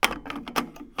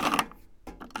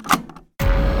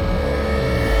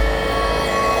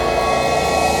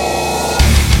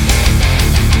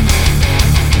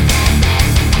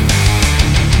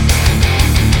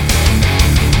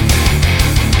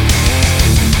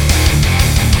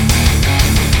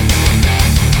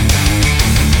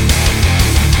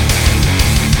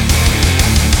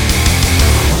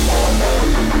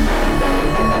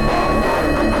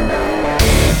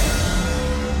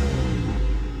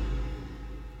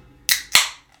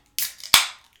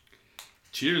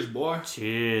Cheers, boy.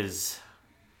 Cheers.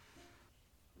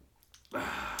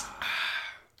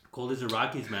 Cold as the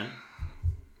Rockies, man.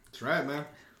 That's right, man.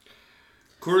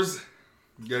 Coors,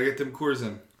 you gotta get them Coors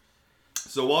in.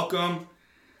 So welcome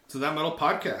to That Metal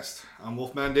Podcast. I'm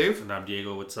Wolfman Dave. And I'm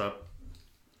Diego. What's up?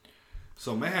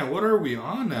 So, man, what are we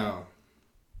on now?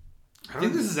 I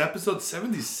think this is episode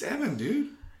 77, dude.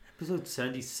 Episode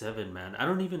 77, man. I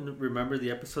don't even remember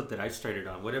the episode that I started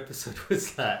on. What episode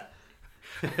was that?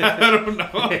 I don't know.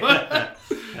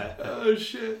 Oh,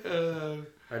 shit.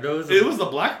 I know it was the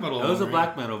black metal. It was one, a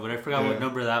black metal, but I forgot what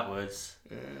number that was.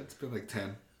 Yeah, it's been like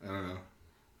 10. I don't know.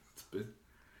 It's been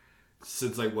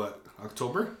since like what?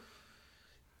 October?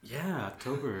 Yeah,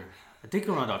 October. I think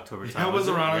around October time. Yeah, it was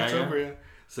around October, yeah. yeah.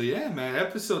 So yeah, man,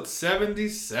 episode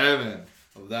 77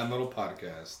 of That Metal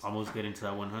Podcast. Almost getting to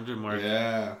that 100 mark.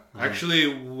 Yeah.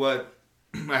 Actually, what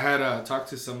I had talked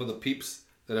to some of the peeps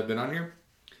that have been on here.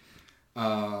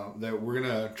 That we're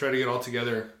gonna try to get all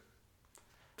together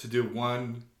to do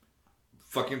one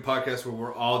fucking podcast where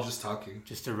we're all just talking.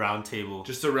 Just a round table.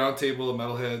 Just a round table of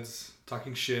metalheads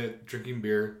talking shit, drinking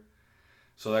beer.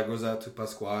 So that goes out to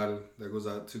Pascual. That goes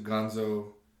out to Gonzo,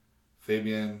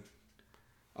 Fabian.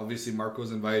 Obviously,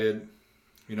 Marco's invited.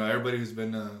 You know, everybody who's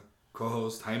been a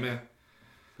co-host. Jaime.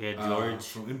 Yeah, George.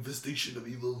 From Infestation of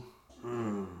Evil.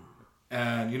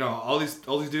 And, you know, all these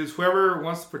dudes, whoever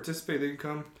wants to participate, they can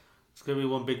come. It's going to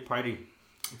be one big party.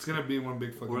 It's going to be one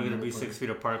big fucking We're going to be party. 6 feet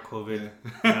apart, COVID.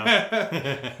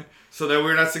 Yeah. So that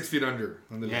we're not 6 feet under.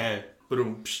 Yeah.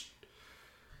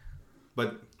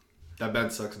 But that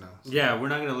band sucks now. So. Yeah, we're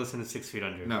not going to listen to 6 feet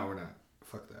under. No, we're not.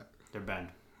 Fuck that. They're banned.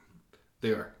 They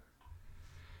are.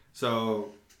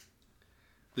 So,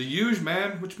 the huge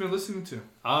man, what you been listening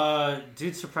to?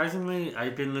 Dude, surprisingly,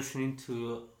 I've been listening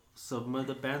to some of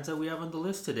the bands that we have on the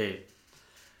list today.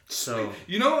 So,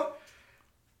 you know,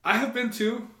 I have been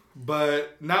too,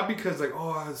 but not because like,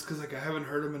 oh, it's because like I haven't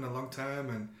heard them in a long time,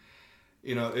 and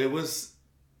you know, it was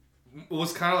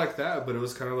kind of like that, but it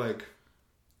was kind of like,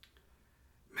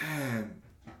 man,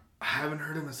 I haven't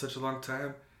heard him in such a long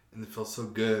time, and it felt so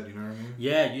good. You know what I mean?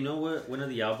 Yeah, you know what? One of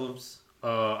the albums.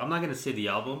 I'm not gonna say the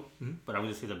album, but I'm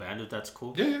gonna say the band if that's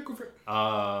cool. Yeah, go for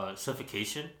it.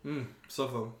 Suffocation.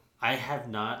 Suffo. I have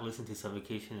not listened to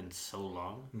Suffocation in so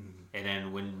long, and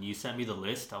then when you sent me the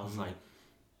list, I was like,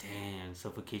 "Damn,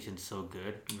 Suffocation's so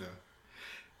good." Yeah.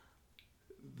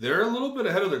 They're a little bit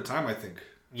ahead of their time, I think.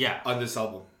 Yeah. On this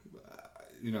album,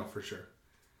 you know, for sure.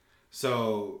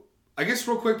 So, I guess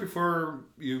real quick before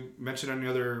you mention any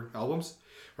other albums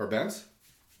or bands.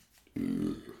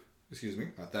 Excuse me,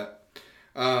 not that.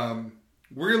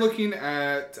 We're looking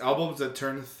at albums that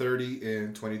turn 30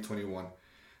 in 2021.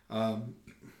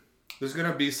 There's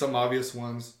gonna be some obvious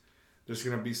ones. There's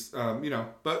gonna be, you know,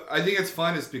 but I think it's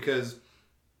fun is because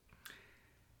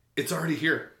it's already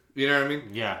here. You know what I mean?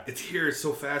 Yeah. It's here. It's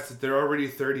so fast that they're already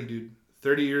 30, dude.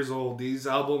 30 years old. These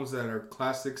albums that are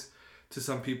classics to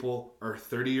some people are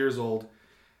 30 years old.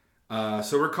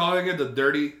 So we're calling it the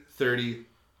Dirty 30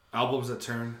 albums that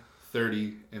turn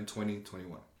 30 in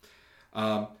 2021.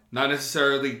 Not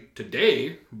necessarily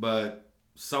today, but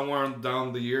somewhere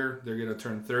down the year, they're going to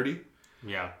turn 30.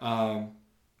 Yeah.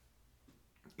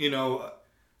 You know,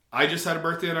 I just had a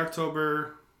birthday in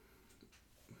October.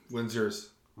 When's yours?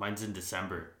 Mine's in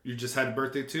December. You just had a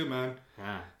birthday too, man.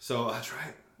 Yeah. So, that's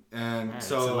right. And yeah,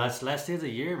 so... It's the last day of the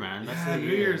year, man. Yeah, New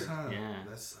Year's, huh? Yeah.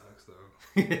 That sucks,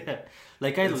 though.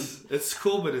 Like, It's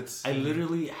cool, but it's... I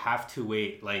literally have to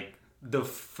wait, like, the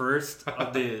first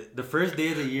of the first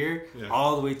day of the year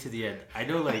all the way to the end. I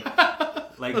know, like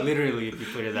literally, if you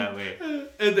put it that way.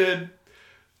 And then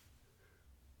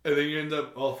you end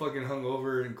up all fucking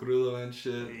hungover and crudo and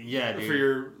shit. Yeah, dude.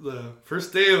 For the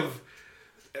first day of,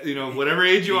 you know, whatever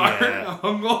age you are,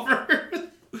 hungover.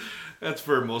 That's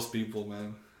for most people,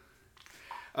 man.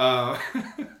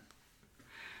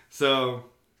 So,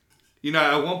 you know,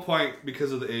 at one point,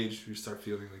 because of the age, you start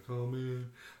feeling like, oh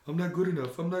man, I'm not good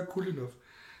enough. I'm not cool enough.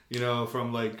 You know,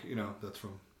 from like, you know, that's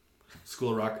from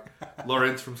School of Rock.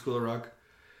 Lawrence from School of Rock.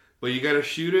 But you got to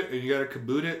shoot it and you got to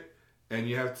kaboot it. And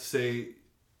you have to say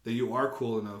that you are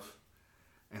cool enough.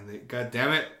 And God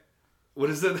damn it.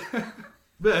 What is it?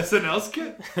 The SNL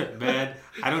skit? Man,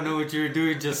 I don't know what you were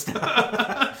doing just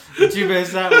now. But you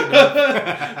messed that one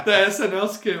up. The SNL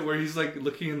skit where he's like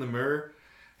looking in the mirror.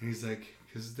 And he's like,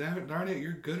 because darn it,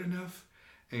 you're good enough.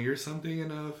 And you're something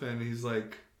enough. And he's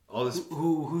like, all this.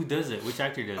 Who does it? Which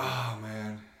actor does it? Oh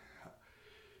man,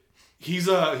 he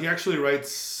actually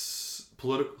writes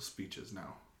political speeches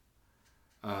now.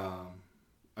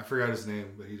 I forgot his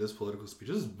name, but he does political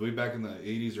speeches. This is way back in the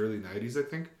 80s, early 90s, I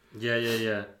think.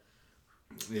 Yeah.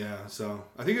 Yeah, so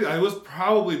I think I was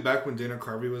probably back when Dana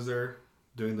Carvey was there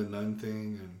doing the nun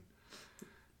thing, and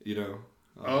you know.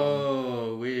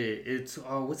 Oh wait, it's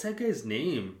what's that guy's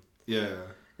name? Yeah.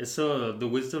 It's the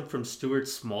wisdom from Stuart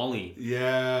Smalley.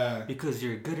 Yeah. Because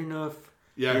you're good enough.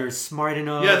 Yeah. You're smart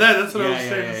enough. Yeah, that's what I was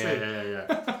trying to say.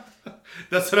 Yeah.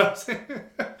 That's what I was saying.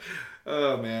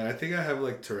 Oh man, I think I have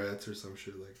like Tourette's or some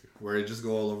shit like where I just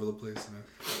go all over the place.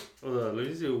 You know? Hold on, let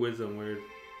me see a wisdom word.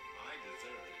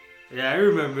 Yeah, I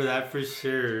remember that for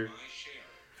sure.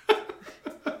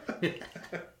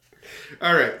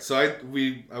 All right, so I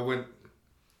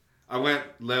went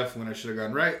left when I should have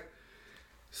gone right.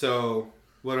 So,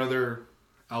 what other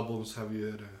albums have you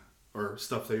had, or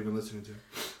stuff that you've been listening to?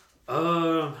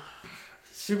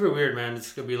 Super weird, man.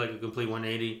 It's gonna be like a complete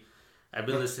 180. I've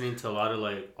been listening to a lot of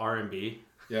like R&B.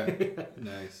 Yeah,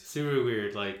 nice. Super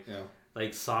weird,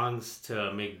 like songs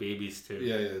to make babies to.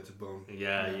 Yeah, it's a bone.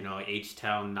 Yeah, you know,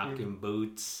 H-Town, Knocking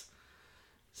Boots,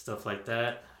 stuff like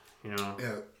that. You know.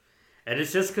 Yeah. And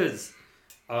it's just because,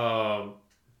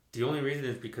 the only reason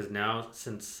is because now,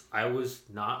 since I was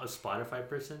not a Spotify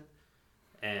person,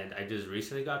 and I just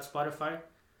recently got Spotify,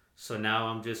 so now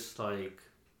I'm just like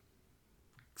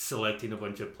selecting a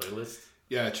bunch of playlists.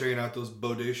 Yeah, checking out those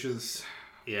bodacious.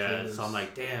 Yeah, playlists. So I'm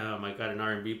like, damn, I got an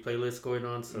R&B playlist going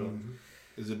on. So,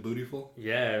 is it bootyful?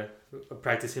 Yeah,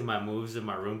 practicing my moves in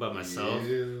my room by myself.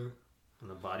 Yeah. On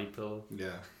the body pillow.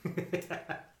 Yeah.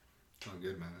 Oh,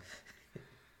 good, man.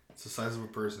 It's the size of a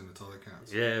person. That's all that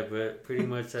counts. Yeah, but pretty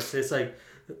much that's it. It's like,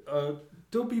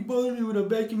 don't be bothering me when I'm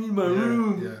vacuuming in my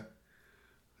room. Yeah.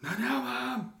 Not now,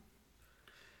 Mom.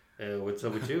 What's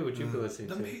up with you? What you been listening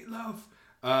to? The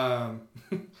meatloaf.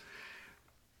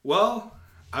 Well,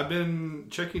 I've been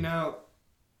checking out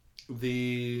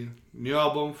the new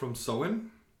album from Soen,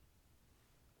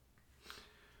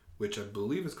 which I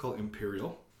believe is called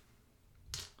Imperial.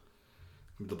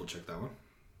 Let me double check that one.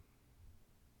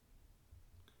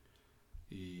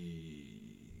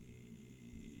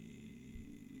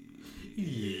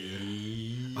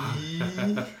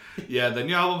 Yeah, the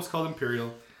new album's called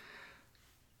Imperial.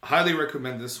 Highly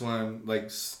recommend this one.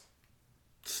 Like,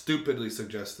 stupidly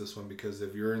suggest this one because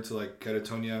if you're into like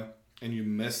Catatonia and you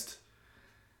missed,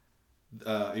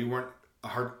 you weren't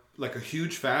a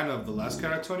huge fan of the last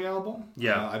Catatonia album.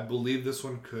 Yeah, I believe this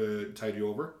one could tide you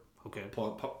over. Okay,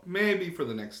 maybe for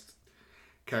the next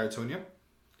Catatonia.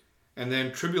 And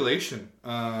then Tribulation.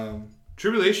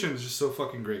 Tribulation is just so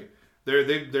fucking great.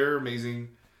 They're amazing.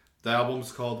 The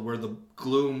album's called Where the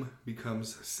Gloom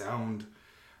Becomes Sound.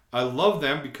 I love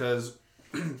them because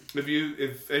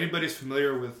if anybody's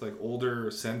familiar with like older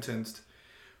Sentenced,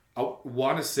 I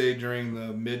want to say during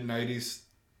the mid 90s,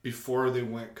 before they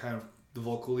went kind of the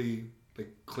vocally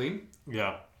like clean.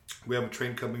 Yeah. We have a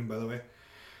train coming, by the way.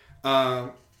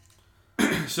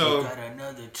 So we got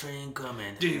another train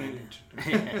coming.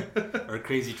 Or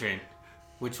Crazy Train.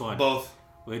 Which one? Both.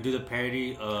 We do the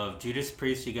parody of Judas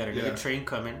Priest. You got another train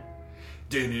coming.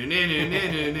 Yeah.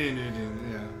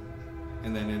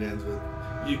 And then it ends with,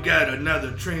 you got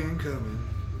another train coming.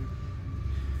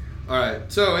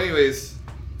 Alright, so anyways,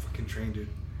 fucking train, dude.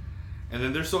 And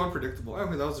then they're so unpredictable. I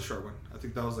mean, that was a short one. I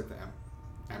think that was like the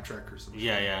Amtrak or something.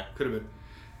 Yeah. Could have been.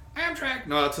 Amtrak!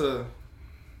 No,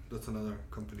 that's another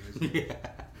company. Yeah.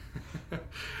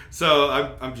 So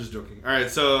I'm just joking. All right,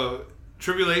 so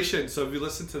Tribulation. So if you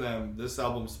listen to them, this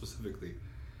album specifically,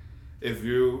 if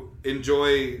you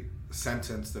enjoy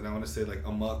Sentence, then I want to say like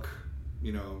Amok,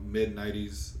 you know, mid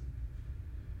 90s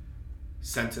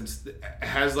Sentence, it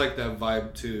has like that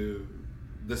vibe to.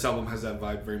 This album has that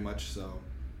vibe very much. So,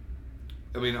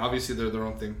 I mean, obviously they're their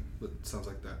own thing, but it sounds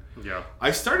like that. Yeah.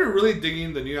 I started really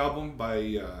digging the new album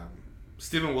by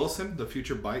Steven Wilson, The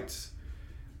Future Bites.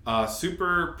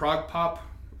 Super prog pop.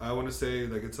 I want to say,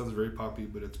 like, it sounds very poppy,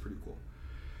 but it's pretty cool.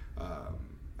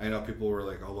 I know people were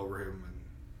like all over him and,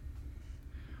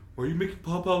 why are you making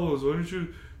pop albums? Why don't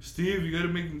you, Steve? You gotta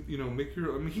make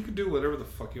your. I mean, he could do whatever the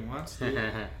fuck he wants to,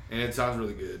 and it sounds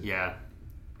really good. Yeah.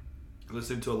 I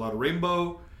listened to a lot of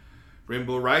Rainbow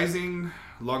Rising,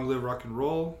 Long Live Rock and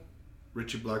Roll,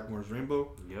 Richie Blackmore's Rainbow.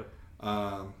 Yep.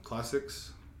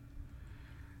 Classics.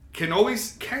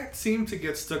 Can't seem to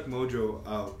get Stuck Mojo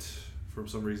out for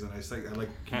some reason. I like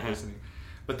keep listening.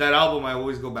 But that album I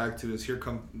always go back to is Here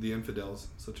Come the Infidels.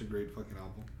 Such a great fucking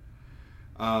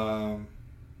album.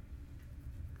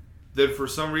 Then for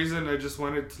some reason I just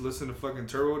wanted to listen to fucking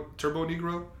Turbo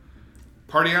Negro.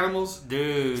 Party Animals.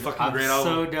 Dude, it's fucking I'm great so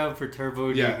album. down for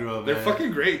Turbo Negro, man. They're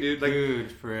fucking great, dude. Like, dude,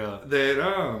 for real. That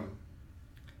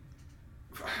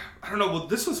I don't know, well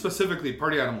this one specifically,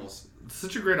 Party Animals. It's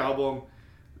such a great album.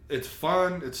 It's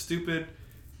fun, it's stupid.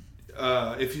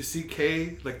 If You See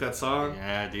K, like that song.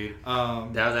 Yeah, dude.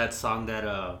 Um, That song that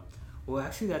well,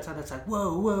 actually, that song that's like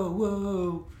whoa, whoa,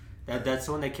 whoa. That's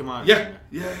the one that came out.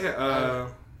 yeah.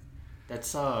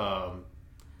 That's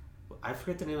I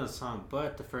forget the name of the song,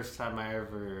 but the first time I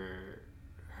ever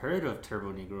heard of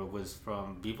Turbo Negro was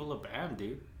from Viva La Bam,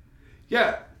 dude.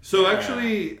 Yeah. So Yeah.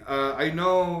 actually, I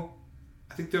know.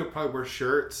 I think they would probably wear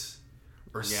shirts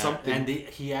or Yeah, something. and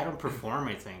he had him perform,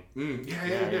 I think.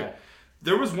 Yeah.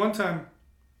 There was one time.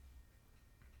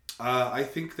 I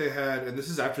think they had, and this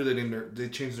is after they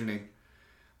changed their name,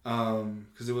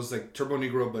 because it was like Turbo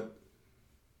Negro, but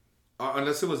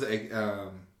unless it was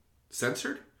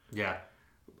censored, Yeah.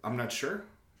 I'm not sure,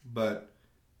 but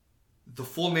the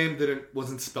full name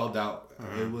wasn't spelled out.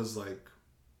 Mm-hmm. It was like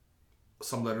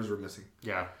some letters were missing.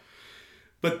 Yeah.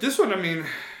 But this one, I mean,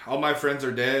 All My Friends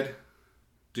Are Dead,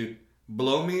 dude.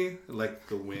 Blow Me Like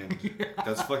the Wind.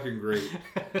 That's fucking great.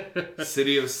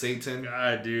 City of Satan.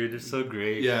 God, dude, they're so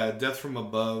great. Yeah, Death from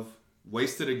Above.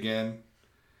 Wasted Again.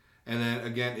 And then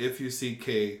again, If You See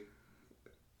K,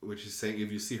 which is saying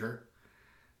if you see her,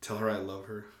 tell her I love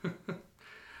her.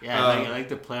 Yeah, I like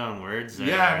the play on words.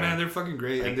 Yeah, man, they're fucking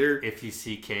great. Like, and they're If You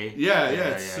See K. yeah,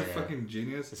 it's so fucking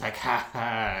genius. It's like, ha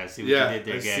ha, see what Yeah, you did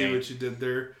there, I gang. see what you did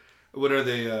there. What are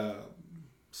they?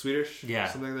 Swedish? Yeah,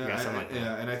 something like that. yeah, something like that.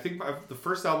 Yeah, and I think the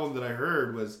first album that I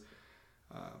heard was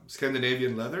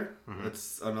Scandinavian Leather. Mm-hmm.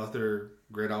 That's another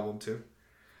great album too.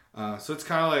 So it's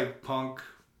kind of like punk,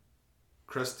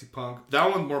 crusty punk. That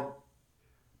one more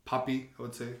poppy, I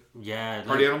would say. Yeah.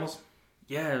 Party Animals.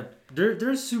 Yeah,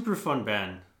 they're a super fun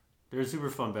band. They're a super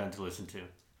fun band to listen to.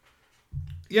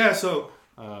 Yeah, so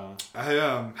Uh, I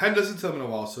hadn't listened to them in a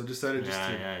while, so decided just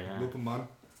to yeah. loop them on.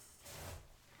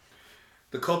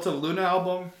 The Cult of Luna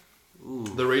album, ooh.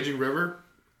 The Raging River,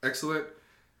 excellent.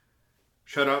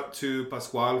 Shout out to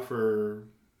Pascual for,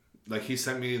 like, he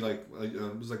sent me it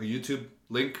was like a YouTube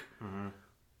link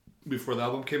before the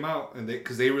album came out, and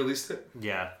because they released it,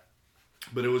 Yeah.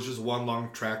 but it was just one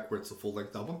long track where it's a full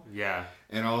length album, Yeah.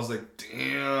 and I was like,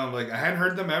 damn, like I hadn't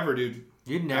heard them ever, dude.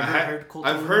 You never heard Cult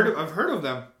of I've Luna? heard of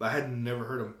them, but I had never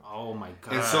heard them. Oh my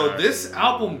god. And so this dude.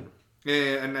 album,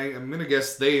 and I'm gonna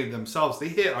guess they themselves, they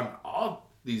hit on all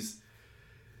these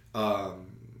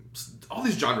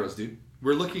genres, dude.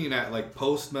 We're looking at like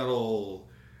post metal,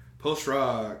 post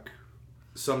rock,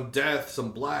 some death,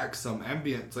 some black, some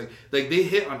ambient. It's like they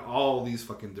hit on all these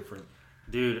fucking different.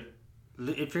 Dude,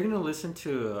 if you're gonna listen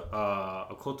to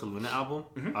a Cult of Luna album,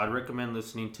 I'd recommend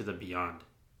listening to The Beyond.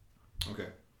 Okay.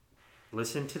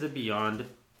 Listen to The Beyond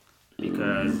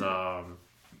because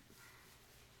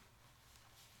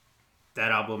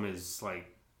that album is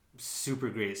like super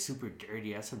great, super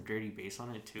dirty. It has some dirty bass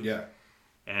on it too. Yeah.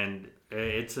 And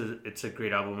it's a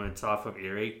great album. It's off of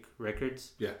Earache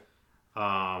Records. Yeah.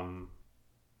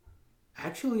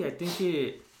 Actually, I think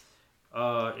it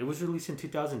was released in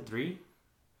 2003,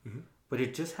 but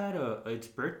it just had its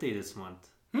birthday this month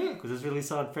because it's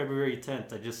released on February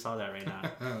 10th. I just saw that right now.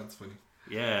 That's funny.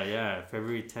 Yeah,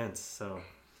 February 10th. So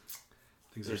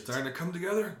Things are starting to come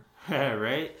together.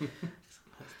 right.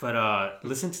 But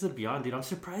listen to The Beyond, dude. I'm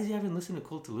surprised you haven't listened to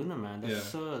Cult of Luna, man.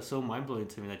 That's so mind blowing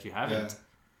to me that you haven't. Yeah.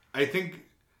 I think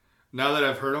now that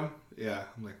I've heard them,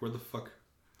 I'm like, where the fuck?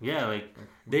 Yeah, like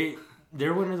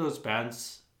they're one of those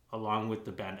bands along with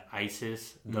the band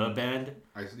ISIS, the band.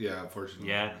 Unfortunately.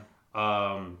 Yeah.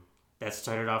 That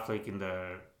started off like in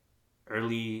the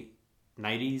early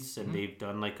 90s and they've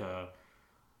done like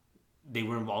they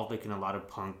were involved like in a lot of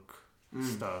punk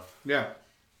stuff. Yeah.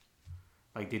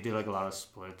 Like they did like a lot of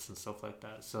splits and stuff like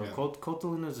that. So Yeah. Cult of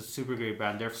Luna is a super great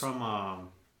band. They're from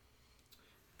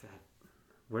God,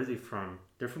 where are they from?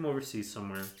 They're from overseas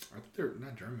somewhere. I think they're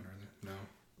not German, are they? No.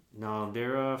 No,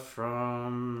 they're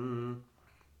from.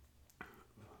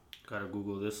 Gotta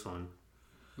Google this one.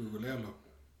 Googlealo.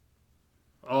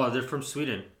 Oh, they're from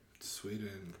Sweden.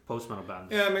 Sweden. Post metal band.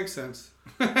 Yeah, it makes sense.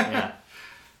 Yeah.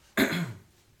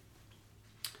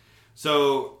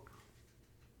 So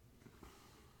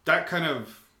that kind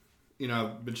of,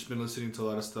 I've just been listening to a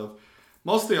lot of stuff.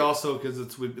 Mostly also because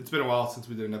it's been a while since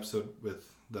we did an episode with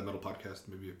the Metal Podcast,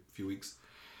 maybe a few weeks.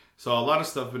 So a lot of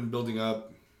stuff been building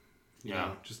up.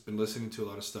 Just been listening to a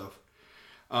lot of stuff.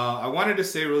 I wanted to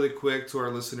say really quick to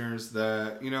our listeners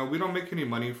that, we don't make any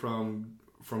money from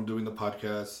doing the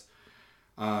podcast.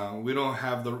 We don't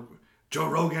have the Joe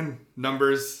Rogan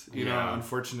numbers,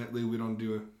 unfortunately we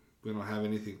don't have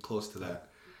anything close to that.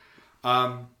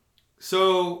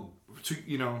 So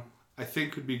I think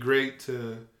it would be great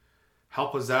to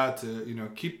help us out to,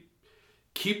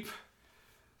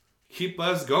 keep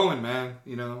us going, man.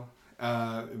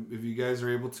 If you guys are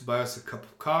able to buy us a cup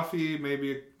of coffee,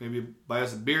 maybe buy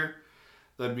us a beer,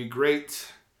 that'd be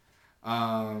great.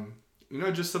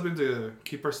 Just something to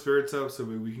keep our spirits up so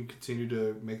we can continue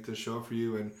to make this show for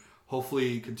you and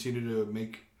hopefully continue to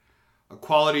make a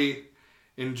quality,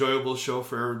 enjoyable show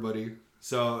for everybody.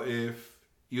 So if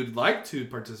you'd like to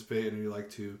participate and you'd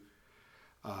like to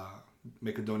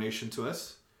make a donation to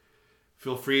us,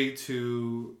 feel free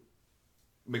to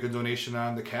make a donation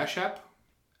on the Cash App.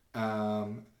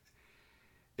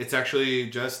 It's actually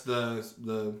just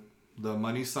the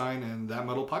money sign and That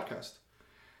Metal Podcast.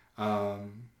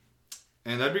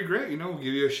 And that'd be great. We'll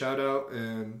give you a shout out,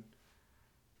 and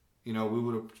we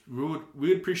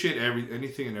would appreciate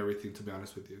anything and everything, to be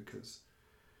honest with you, because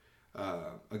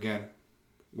again,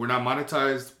 we're not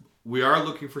monetized. We are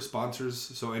looking for sponsors,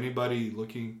 so anybody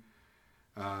looking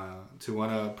to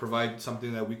want to provide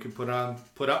something that we can put out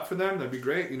for them, that'd be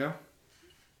great.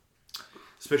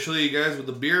 Especially you guys with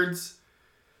the beards.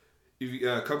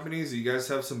 If companies, you guys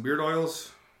have some beard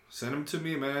oils, send them to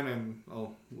me, man, and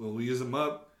we'll use them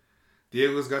up.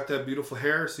 Diego's got that beautiful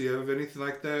hair, so you have anything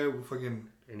like that, we'll fucking...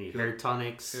 Any hair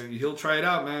tonics. He'll try it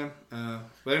out, man.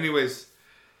 But anyways,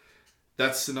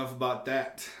 that's enough about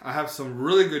that. I have some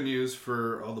really good news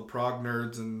for all the prog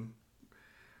nerds, and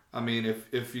I mean,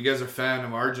 if you guys are a fan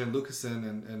of Arjen Lucassen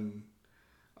and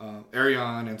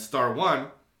Arion and Star One,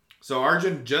 so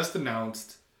Arjen just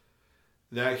announced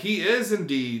that he is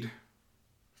indeed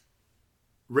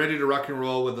ready to rock and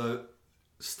roll with a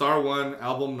Star One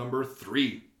album number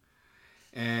 3.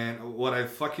 And what I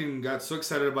fucking got so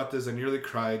excited about this, I nearly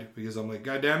cried, because I'm like,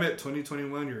 God damn it,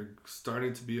 2021, you're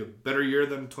starting to be a better year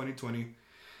than 2020.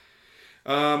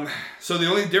 So the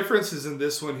only difference is in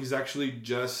this one, he's actually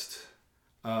just,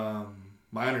 my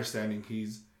understanding,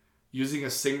 he's using a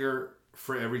singer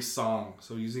for every song.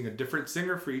 So using a different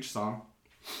singer for each song,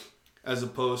 as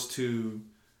opposed to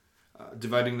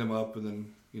dividing them up and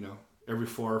then, every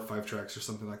 4 or 5 tracks or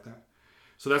something like that.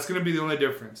 So that's going to be the only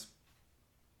difference.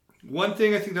 One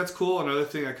thing I think that's cool. Another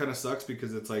thing that kind of sucks,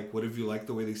 because it's like, what if you like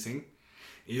the way they sing?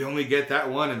 You only get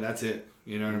that one and that's it.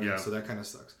 You know what I mean? Yeah. So that kind of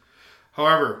sucks.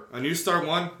 However, a new Star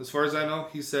One, as far as I know,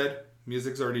 he said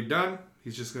music's already done.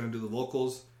 He's just going to do the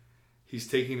vocals. He's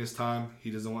taking his time.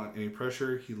 He doesn't want any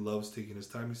pressure. He loves taking his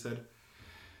time, he said.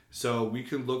 So we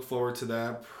can look forward to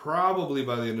that probably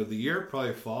by the end of the year.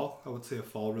 Probably fall. I would say a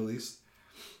fall release,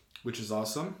 which is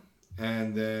awesome.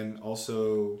 And then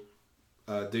also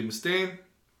Dave Mustaine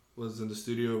was in the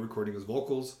studio recording his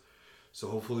vocals. So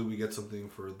hopefully we get something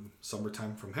for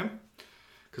summertime from him,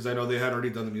 because I know they had already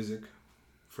done the music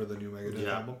for the new Megadeth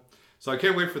album. So I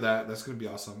can't wait for that. That's going to be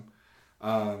awesome.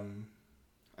 And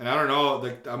I don't know,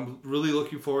 like, I'm really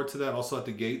looking forward to that. Also at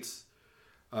the Gates,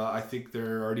 I think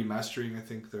they're already mastering. I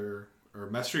think they're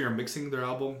mastering or mixing their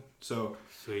album. So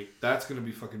Sweet. That's going to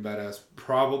be fucking badass.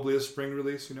 Probably a spring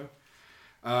release,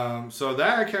 So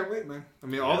that, I can't wait, man. I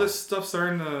mean, all this stuff's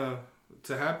starting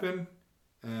to happen,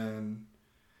 and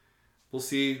we'll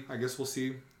see. I guess we'll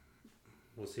see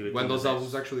when those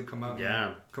albums actually come out.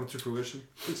 Yeah, come to fruition.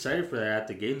 I'm excited for that at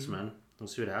the Gates, man. We'll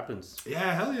see what happens.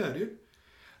 Yeah, hell yeah, dude.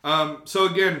 So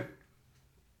again,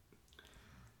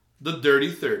 the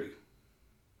Dirty 30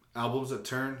 albums that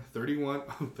turn 31.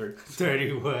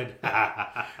 31.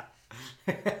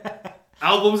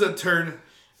 Albums that turn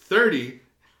 30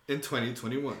 in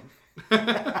 2021.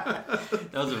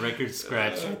 That was a record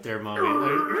scratch right there, mommy.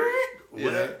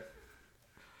 Yeah.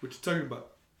 What you talking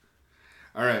about?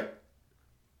 All right.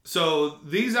 So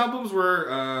these albums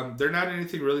were, they're not in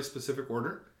anything really specific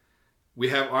order. We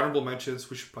have honorable mentions.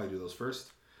 We should probably do those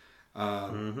first.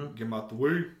 Get them out the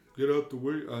way. Get out the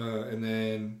way. And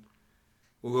then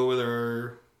we'll go with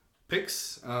our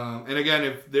picks. And again,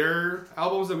 if they're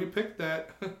albums that we picked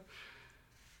that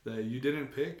that you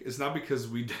didn't pick, it's not because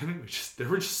we didn't. There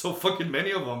were just so fucking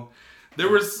many of them. There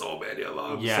were so many of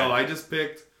them. Yeah. So I just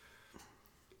picked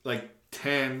like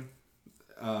 10.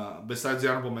 Besides the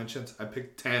honorable mentions, I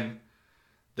picked 10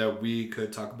 that we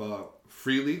could talk about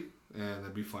freely, and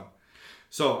that'd be fun.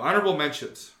 So honorable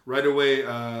mentions. Right away,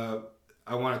 I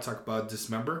want to talk about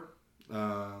Dismember,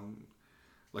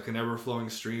 like an ever-flowing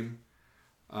stream.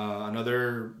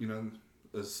 Another,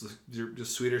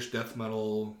 just Swedish death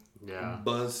metal. Yeah.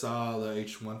 Buzzsaw, the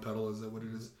H1 pedal, is that what it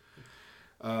is?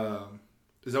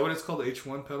 Is that what it's called, the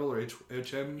H1 pedal or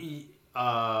HM?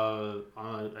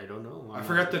 I don't know. I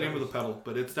forgot the name of the pedal,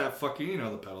 but it's that fucking,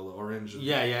 the pedal, the orange.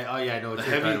 Yeah. Oh, yeah, I know what the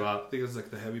you're heavy, talking about. I think it's like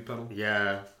the heavy pedal.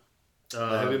 Yeah.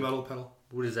 The heavy metal pedal.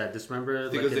 What is that? Dismember? I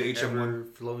think it was the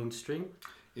HM1. Flowing string?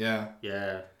 Yeah.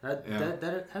 Yeah.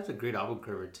 That has a great album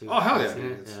cover, too. Oh, hell yeah,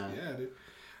 dude. Yeah,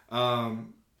 dude.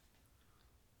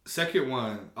 Second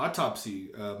one, Autopsy,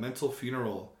 Mental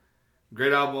Funeral.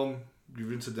 Great album,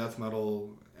 roots of death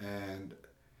metal, and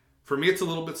For me, it's a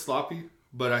little bit sloppy,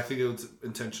 but I think it was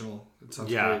intentional. It sounds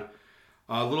great.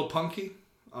 A little punky.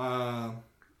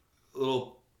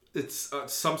 It's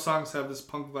some songs have this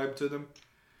punk vibe to them.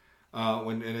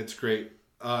 And it's great.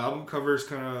 Album cover is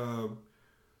kind of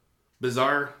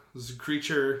bizarre. There's a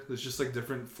creature. There's just like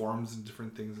different forms and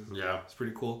different things. It's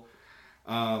pretty cool.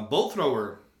 Bolt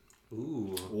Thrower.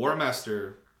 Ooh. War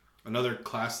Master. Another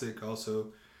classic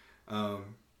also. I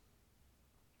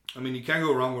mean, you can't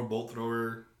go wrong with Bolt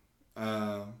Thrower.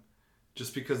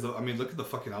 Just because, look at the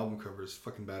fucking album cover. It's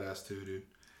fucking badass too, dude.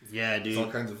 Yeah, dude. There's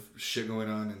all kinds of shit going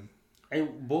on.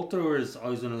 And Bolt Thrower is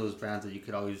always one of those bands that you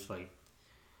could always, like...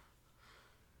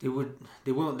 They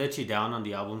won't let you down on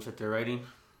the albums that they're writing.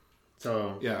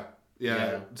 So... Yeah.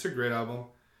 It's a great album.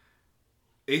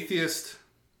 Atheist...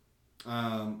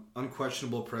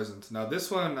 Unquestionable Presence. Now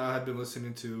this one I had been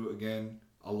listening to again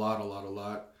a lot,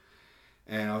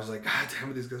 and I was like, God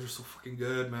damn it, these guys are so fucking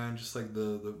good, man. Just like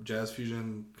the jazz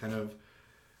fusion kind of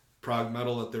prog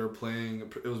metal that they were playing.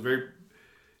 It was very,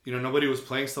 nobody was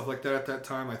playing stuff like that at that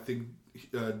time. I think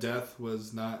Death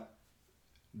was not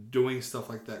doing stuff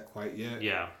like that quite yet.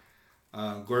 Yeah.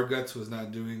 Gorguts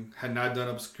had not done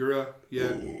Obscura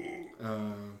yet.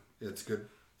 It's good.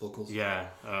 Vocals. Yeah,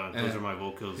 those are my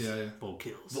vocals. Yeah.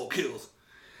 Vocals.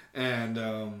 And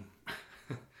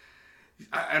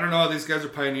I don't know. These guys are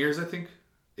pioneers. I think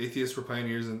Atheists were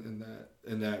pioneers in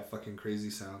that fucking crazy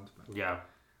sound. Yeah.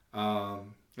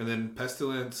 And then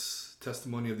Pestilence,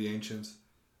 Testimony of the Ancients,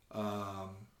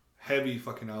 heavy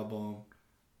fucking album,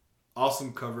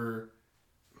 awesome cover.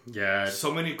 Yeah.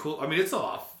 So many cool. I mean, that's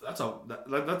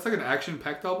like an action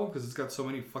packed album because it's got so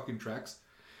many fucking tracks.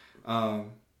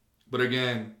 But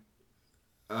again,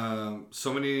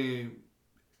 so many,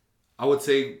 I would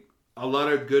say a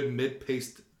lot of good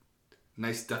mid-paced,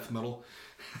 nice death metal.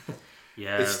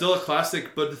 Yeah. It's still a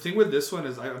classic, but the thing with this one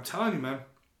is, I'm telling you, man,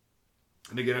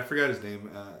 and again, I forgot his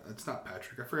name. It's not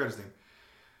Patrick. I forgot his name.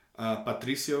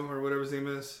 Patricio, or whatever his name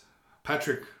is.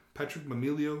 Patrick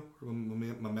Mamilio, or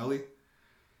Mameli.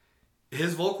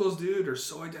 His vocals, dude, are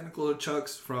so identical to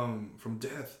Chuck's from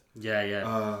Death.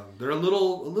 Yeah. They're a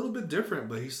little bit different,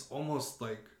 but he's almost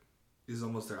there.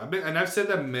 I've said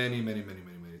that many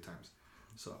times.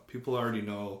 So people already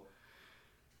know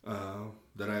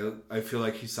that I feel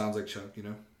like he sounds like Chuck,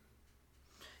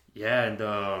 Yeah, and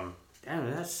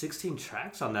damn, that's 16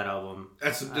 tracks on that album.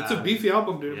 It's a beefy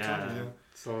album, dude. Yeah. I'm telling you.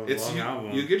 So It's long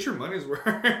album. you get your money's worth.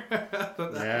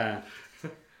 Yeah.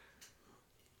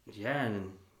 Yeah,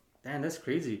 and damn, that's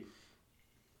crazy.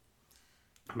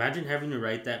 Imagine having to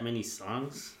write that many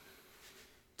songs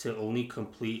to only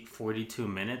complete 42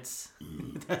 minutes.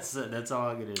 That's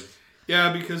all it is.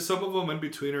 Yeah, because some of them in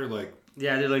between are like...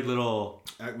 Yeah, they're like little...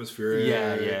 atmospheric.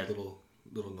 Yeah.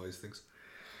 Little noise things.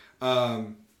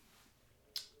 But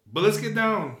let's get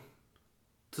down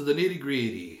to the nitty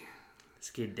gritty. Let's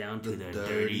get down to the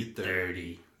dirty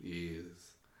 30. Yes.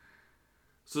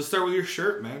 So let's start with your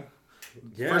shirt, man.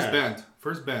 Yeah.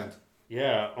 First band.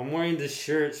 Yeah, I'm wearing this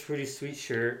shirt. It's a pretty sweet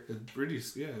shirt. It's very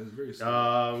sweet.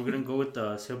 We're gonna go with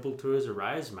the Sepultura's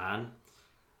Arise, man.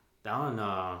 Down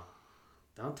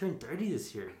turned 30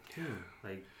 this year. Yeah.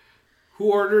 Like, who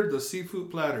ordered the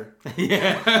seafood platter?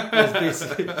 Yeah, that's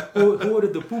basically who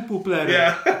ordered the poo poo platter.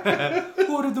 Yeah.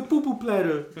 Who ordered the poo poo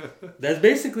platter? That's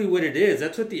basically what it is.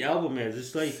 That's what the album is.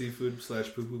 It's like seafood / poo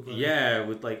poo platter. Yeah,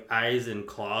 with like eyes and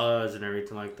claws and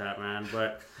everything like that, man.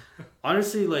 But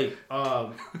honestly, like,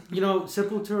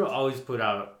 Sepultura always put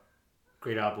out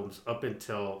great albums up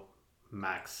until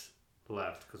Max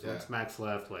left. Because once Max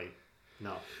left, like,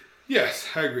 no. Yes,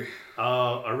 I agree.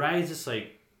 Arise is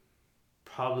like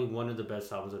probably one of the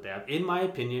best albums that they have, in my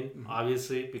opinion,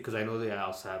 obviously, because I know they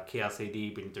also have Chaos AD,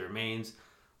 Beneath the Remains,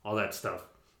 all that stuff.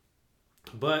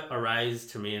 But Arise,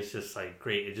 to me, is just like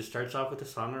great. It just starts off with the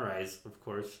song Arise, of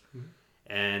course.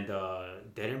 And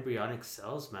Dead Embryonic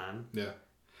Cells, man. Yeah.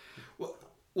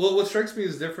 Well, what strikes me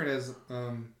as different is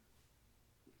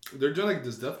they're doing like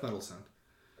this death metal sound.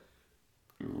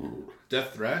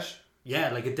 Death thrash?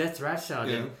 Yeah, like a death thrash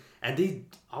sound. Yeah. And they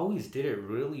always did it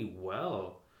really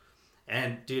well.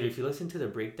 And dude, if you listen to the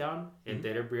breakdown in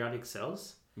Dead Embryonic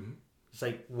Cells, it's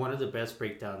like one of the best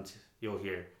breakdowns you'll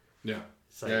hear. Yeah.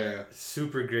 It's like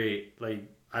super great. Like,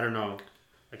 I don't know.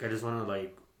 Like, I just want to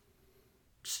like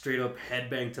straight up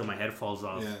headbang till my head falls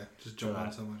off. Yeah, just jump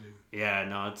on someone, dude. Yeah,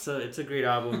 no, it's a great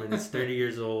album, and it's 30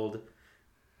 years old,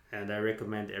 and I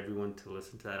recommend everyone to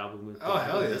listen to that album. Oh,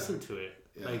 hell yeah. Listen to it.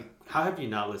 Yeah. Like, how have you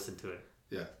not listened to it?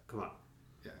 Yeah. Come on.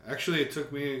 Yeah, actually, it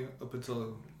took me up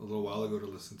until a little while ago to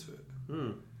listen to it.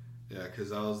 Yeah,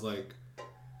 because I was like,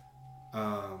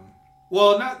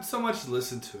 well, not so much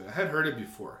listen to it. I had heard it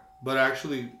before, but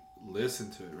actually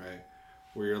listen to it, right?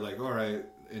 Where you're like, all right,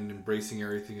 and embracing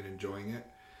everything and enjoying it.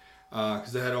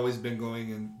 Because they had always been going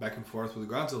in back and forth with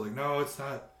Gonzo, like, no, it's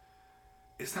not.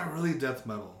 It's not really death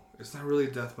metal. It's not really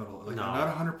death metal. Like, No. not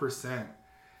 100%.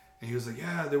 And he was like,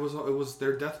 yeah, it was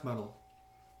their death metal.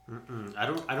 I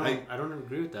don't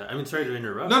agree with that. I mean, sorry to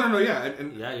interrupt. No, yeah.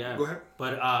 And Yeah. Go ahead.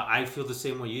 But I feel the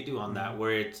same way you do on that,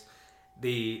 where it's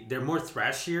they're more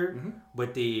thrashier,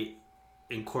 but they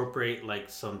incorporate like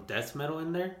some death metal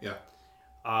in there. Yeah.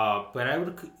 But I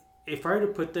would, if I were to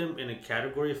put them in a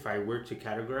category, if I were to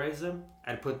categorize them,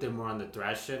 I'd put them more on the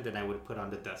thrash end than I would put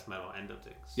on the death metal end of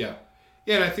things. Yeah.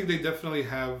 Yeah, and I think they definitely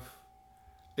have,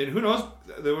 and who knows,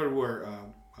 they were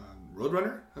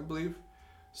Roadrunner, I believe.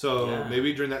 So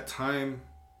maybe during that time,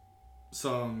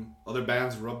 some other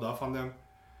bands rubbed off on them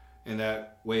in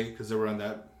that way because they were on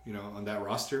that, on that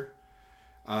roster.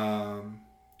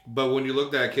 But when you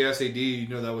looked at Chaos AD,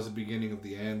 that was the beginning of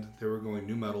the end. They were going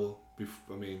nu metal.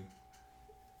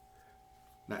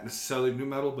 Not necessarily nu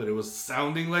metal, but it was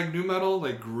sounding like nu metal,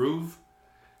 like groove.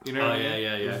 You know what I mean?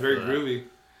 Yeah. It was very groovy.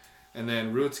 And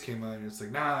then Roots came out, and it's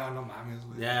like, nah, no mames.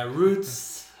 Yeah,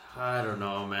 Roots. I don't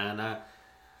know, man.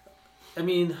 I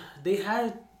mean, they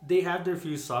have their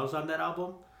few songs on that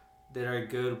album that are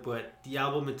good, but the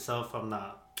album itself, I'm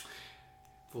not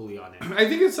fully on it. I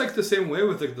think it's like the same way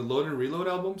with like the Load and Reload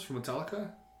albums from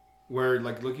Metallica, where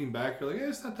like looking back, you're like,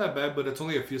 it's not that bad, but it's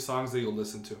only a few songs that you'll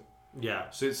listen to. Yeah.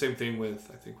 So it's same thing with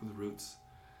Roots,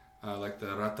 like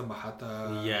the Rata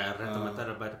Mahata. Yeah, Rata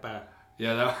Mahata.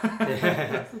 Yeah,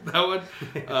 that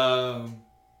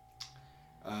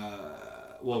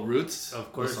one. Roots.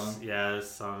 Of course. Song. Yeah, the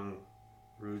song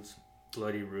Roots,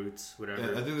 Bloody Roots, whatever.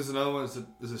 Yeah, I think there's another one. Is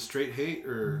it Straight Hate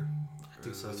or? I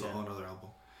think so. That's yeah. a whole other album.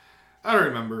 I don't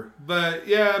remember, but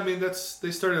yeah, I mean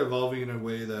they started evolving in a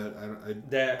way that I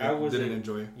didn't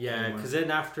enjoy. Yeah, because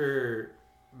then after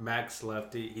Max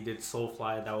left, he did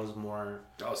Soulfly. That was more.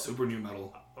 That was super nu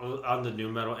metal. On the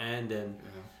nu metal end, and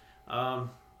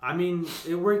I mean,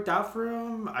 it worked out for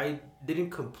him. I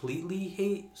didn't completely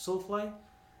hate Soulfly.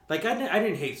 Like, I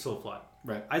didn't hate Soulfly.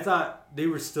 Right. I thought they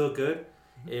were still good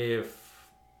if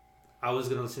I was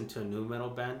going to listen to a nu metal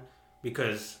band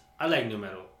because I like nu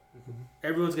metal. Mm-hmm.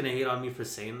 Everyone's going to hate on me for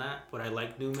saying that, but I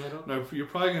like nu metal. No, you're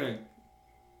probably going to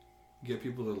get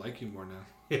people to like you more now.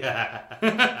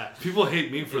 Yeah. People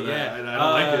hate me for that. Yeah. I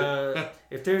don't like it.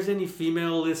 If there's any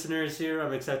female listeners here,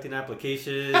 I'm accepting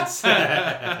applications.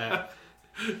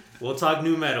 We'll talk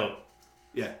nu metal.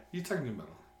 Yeah, you talk nu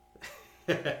metal.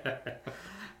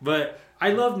 But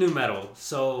I love nu metal,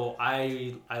 so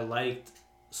I liked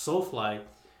Soulfly,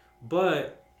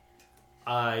 but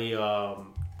I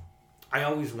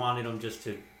always wanted them just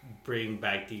to bring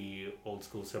back the old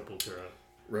school Sepultura.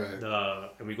 Right.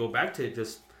 And we go back to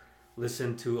just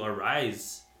listen to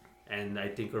Arise, and I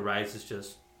think Arise is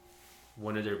just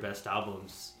one of their best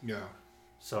albums. Yeah.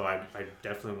 So I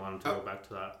definitely want them to go back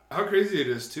to that. How crazy it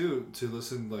is too to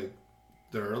listen like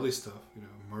their early stuff,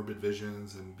 Morbid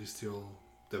Visions and Bestial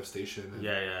Devastation. And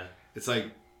yeah. It's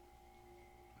like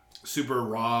super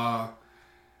raw,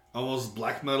 almost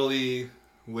black metal-y,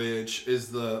 which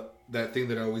is that thing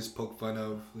that I always poke fun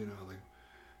of, like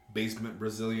basement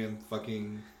Brazilian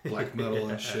fucking black metal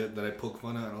and shit that I poke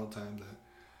fun at all the time. That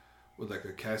with like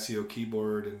a Casio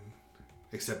keyboard and.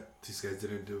 Except these guys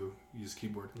didn't use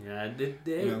keyboard. Yeah, and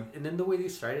then the way they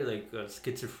started, like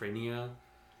Schizophrenia.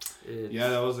 Yeah,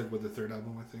 that was like with the third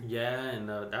album, I think. Yeah, and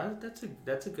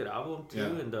that's a good album too,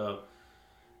 yeah.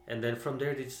 And then from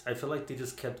there, I feel like they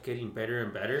just kept getting better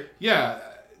and better. Yeah,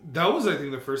 that was I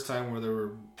think the first time where they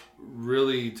were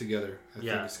really together. I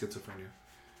think Schizophrenia.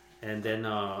 And then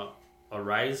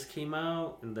Arise came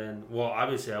out, and then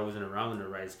obviously I wasn't around when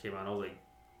Arise came out. I was like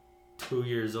 2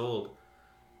 years old.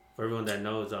 For everyone that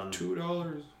knows, I'm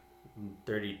 $2.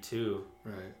 32.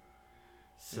 Right.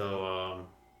 So,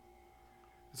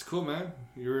 it's cool, man.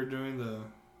 You were doing the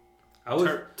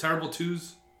terrible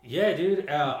twos. Yeah, dude.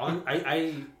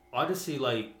 I honestly,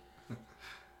 like,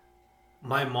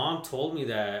 my mom told me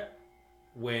that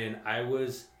when I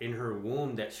was in her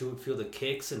womb that she would feel the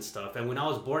kicks and stuff. And when I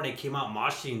was born, it came out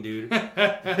moshing, dude. Round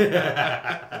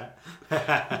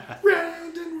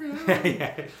and round.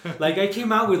 Yeah. Like, I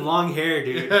came out with long hair,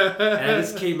 dude. And I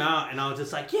just came out and I was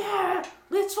just like, yeah,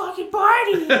 let's fucking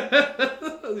party.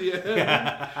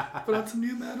 Yeah. Put out some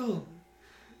nu metal.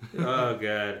 Oh,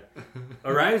 God.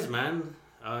 Arise, man.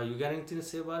 You got anything to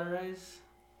say about Arise?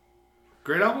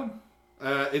 Great album.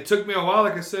 It took me a while,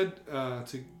 like I said,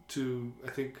 to I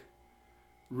think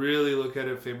really look at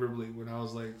it favorably when I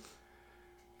was like,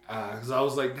 because I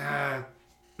was like, nah,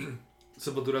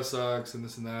 Sepultura sucks and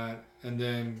this and that, and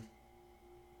then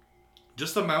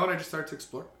just on my own I just started to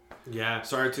explore. Yeah.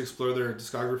 Started to explore their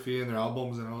discography and their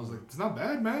albums, and I was like, it's not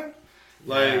bad, man.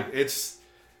 Like it's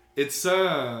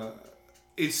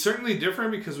certainly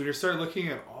different because when you start looking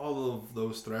at all of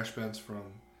those thrash bands from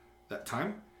that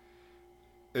time,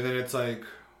 and then it's like,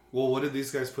 well, what did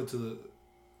these guys put on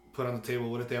the table?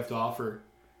 What did they have to offer?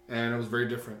 And it was very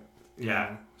different. You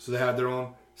know? So they had their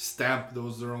own stamp. That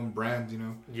was their own brand, you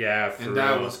know. Yeah, and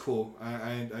that was cool.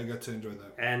 I got to enjoy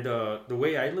that. And the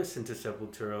way I listened to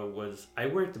Sepultura was I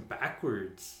worked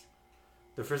backwards.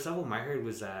 The first album I heard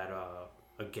was at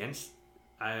Against.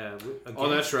 Oh,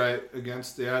 that's right.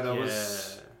 Against. Yeah, that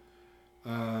was.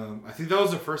 I think that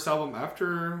was the first album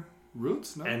after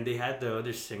Roots. No. And they had the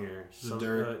other singer,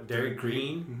 Derek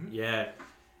Green. Mm-hmm. Yeah,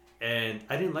 and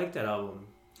I didn't like that album.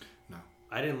 No.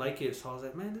 I didn't like it, so I was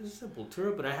like, man, this is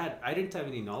Sepultura, but I didn't have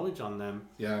any knowledge on them.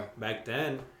 Yeah. Back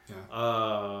then.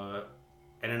 Yeah.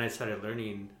 And then I started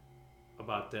learning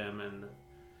about them, and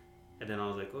then I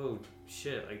was like, oh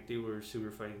shit, like they were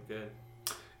super fucking good.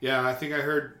 Yeah, I think I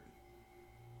heard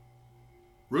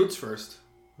Roots first,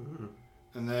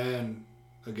 and then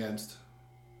Against.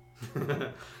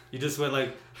 You just went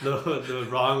like the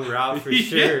wrong route for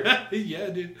sure. Yeah,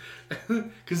 dude.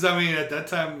 Because I mean, at that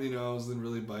time, you know, I wasn't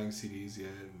really buying CDs yet,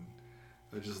 and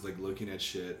I was just like looking at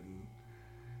shit,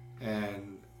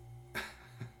 and I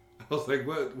was like,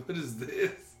 what is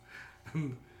this?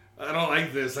 I don't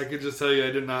like this. I could just tell you,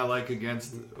 I did not like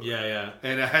Against. Yeah.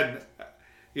 And I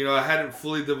hadn't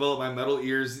fully developed my metal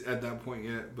ears at that point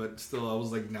yet, but still, I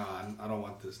was like, nah, I don't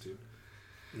want this, dude.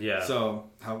 Yeah. So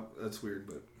that's weird,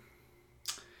 but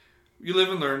you live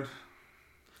and learn.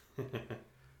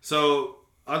 So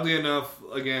oddly enough,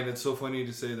 again, it's so funny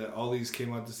to say that all these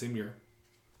came out the same year.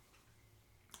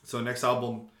 So next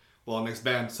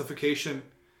band, Suffocation,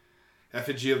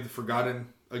 Effigy of the Forgotten.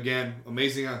 Again,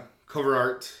 amazing cover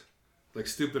art, like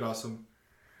stupid awesome.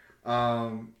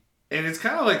 And it's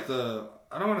kind of like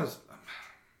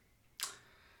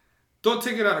don't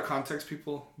take it out of context,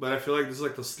 people, but I feel like this is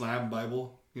like the slam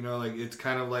Bible. You know, like it's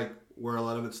kind of like where a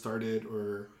lot of it started,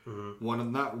 or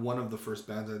not one of the first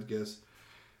bands, I'd guess,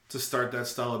 to start that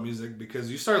style of music, because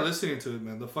you start listening to it,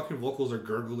 man, the fucking vocals are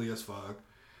gurgly as fuck.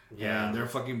 Yeah. And they're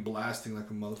fucking blasting like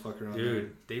a motherfucker on there.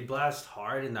 Dude, they blast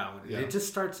hard in that one. Yeah. It just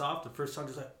starts off, the first song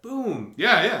just like, boom.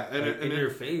 Yeah. And like in your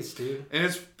face, dude. And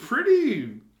it's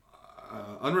pretty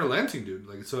unrelenting, dude.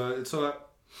 Like, so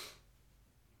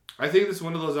I think it's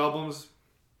one of those albums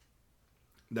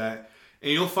that,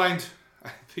 and you'll find,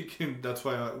 I think that's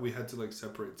why we had to like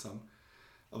separate some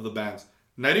of the bands.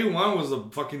 91 was a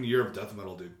fucking year of death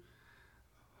metal, dude.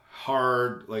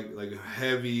 Hard, like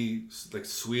heavy, like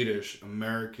Swedish,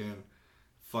 American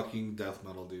fucking death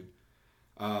metal, dude.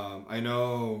 I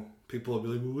know people will be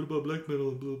like, well, what about black metal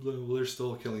and blah, blah. Well, they're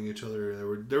still killing each other.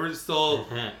 They were still,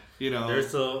 you know,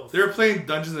 they were playing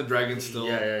Dungeons and Dragons still.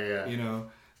 Yeah. You know,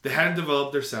 they hadn't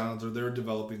developed their sounds, or they were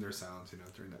developing their sounds, you know,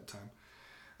 during that time.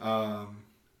 I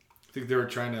think they were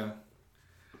trying to,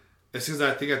 as soon as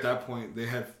I think at that point they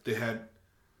had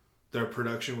their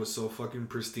production was so fucking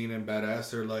pristine and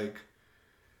badass. They're like,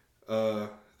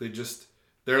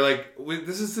 they're like, wait,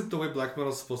 this isn't the way black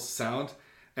metal is supposed to sound,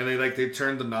 and they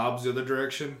turn the knobs the other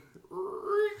direction,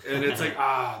 and it's like,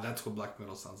 that's what black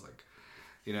metal sounds like,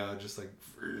 you know, just like,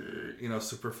 you know,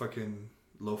 super fucking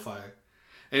lo-fi.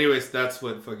 Anyways, that's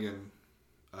what fucking,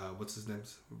 what's his name?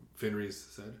 Fenriz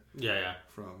said. Yeah.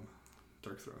 From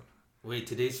Dark Throne. Wait,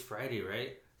 today's Friday,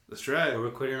 right? That's right. We're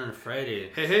recording on a Friday.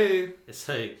 Hey. It's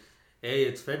like, hey,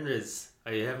 it's Fenriz.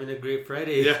 Are you having a great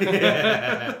Friday?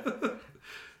 Yeah.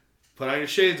 Put on your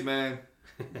shades, man.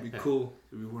 It'd be cool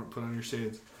if you weren't put on your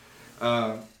shades.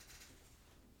 That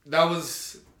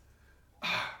was,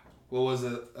 what was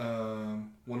it?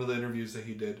 One of the interviews that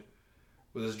he did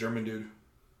with this German dude.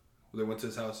 They went to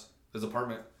his house, his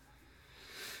apartment,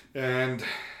 and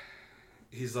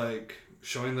he's like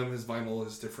showing them his vinyl,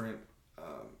 his different,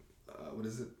 what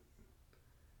is it?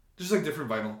 Just like different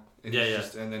vinyl. And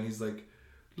and then he's like,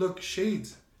 look,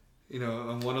 shades. You know,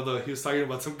 and he was talking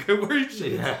about some guy wearing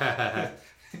shades. Yeah.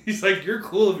 He's like, you're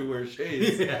cool if you wear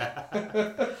shades.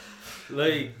 Yeah.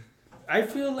 Like, I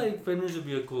feel like Fenriz would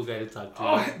be a cool guy to talk to.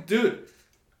 Oh, dude.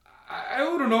 I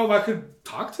wouldn't know if I could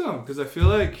talk to him, because I feel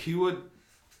like he would,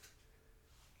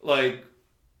 like,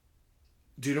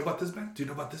 do you know about this band? Do you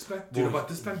know about this band? Do you know about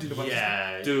this band? Do you know about this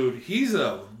band? Dude, he's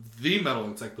the metal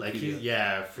encyclopedia. Like,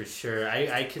 yeah, for sure.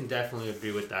 I can definitely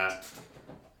agree with that.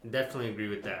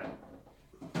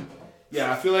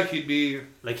 Yeah, I feel like he'd be...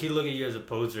 Like, he'd look at you as a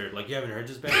poser. Like, you haven't heard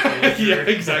this band? Yeah,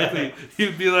 exactly.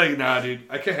 He'd be like, nah, dude,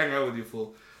 I can't hang out with you,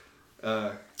 fool.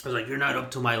 I was like, you're not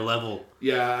up to my level.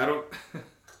 Yeah, I don't...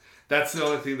 That's the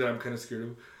only thing that I'm kind of scared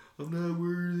of. I'm not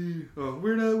worthy. Oh,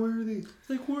 we're not worthy. It's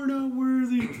like, we're not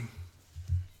worthy.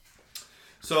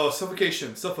 So,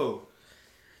 Suffocation. Suffo.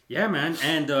 Yeah, man.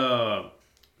 And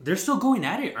they're still going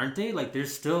at it, aren't they? Like,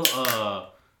 there's still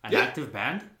an active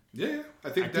band. Yeah. I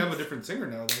think they have a different singer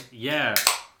now, though. Yeah.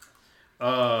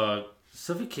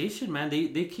 Suffocation, man.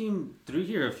 They came through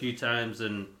here a few times,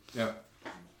 and... Yeah.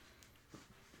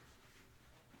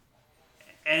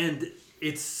 And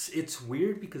it's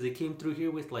weird because they came through here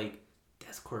with, like,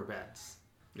 deathcore bands.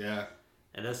 Yeah.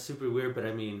 And that's super weird, but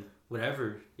I mean,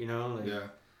 whatever, you know? Like, yeah.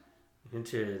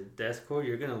 Into deathcore,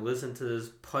 you're gonna listen to this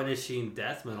punishing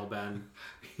death metal band.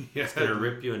 Yeah. It's gonna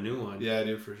rip you a new one. Yeah, I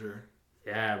do, for sure.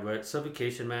 Yeah, but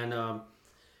Suffocation, man,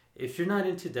 if you're not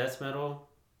into death metal,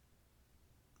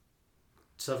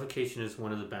 Suffocation is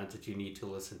one of the bands that you need to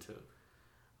listen to.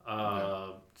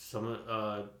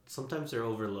 Sometimes they're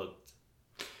overlooked,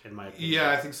 in my opinion.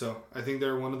 Yeah, I think so. I think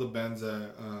they're one of the bands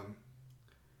that,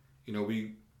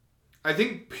 I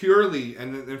think purely,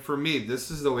 and for me, this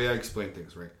is the way I explain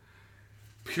things, right?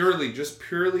 Purely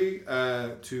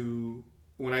to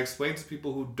when I explain to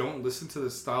people who don't listen to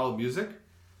this style of music,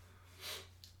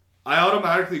 I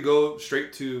automatically go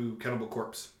straight to Cannibal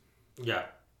Corpse. Yeah.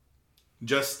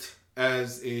 Just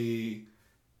as a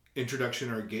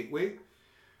introduction or a gateway,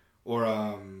 or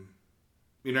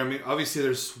you know what I mean? Obviously,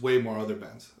 there's way more other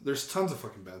bands. There's tons of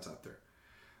fucking bands out there,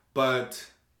 but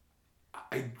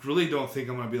I really don't think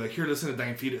I'm gonna be like, here, listen to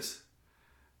Dying Fetus.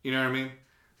 You know what I mean?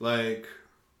 Like,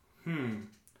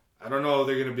 I don't know if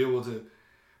they're gonna be able to.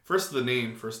 First, the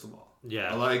name. First of all,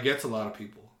 yeah, it gets a lot of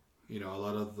people. You know, a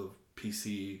lot of the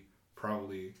PC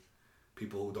probably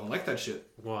people who don't like that shit.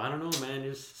 Well, I don't know, man.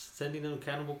 Just sending them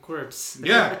Cannibal Corpse.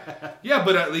 yeah,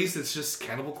 but at least it's just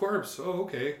Cannibal Corpse. Oh,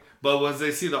 okay. But once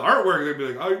they see the artwork, they'll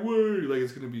be like, I would. Like,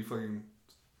 it's gonna be fucking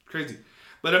crazy.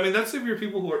 But I mean, that's if you're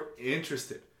people who are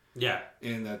interested. Yeah.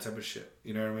 In that type of shit.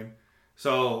 You know what I mean?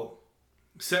 So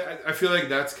I feel like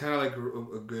that's kind of like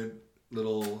a good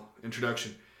little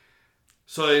introduction.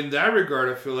 So in that regard,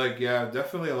 I feel like, yeah,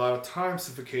 definitely a lot of times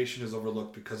Suffocation is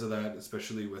overlooked because of that,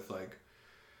 especially with like,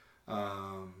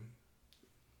 I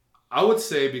would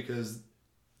say because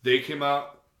they came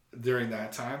out during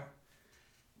that time.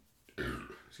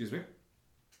 Excuse me.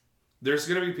 There's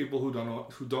gonna be people who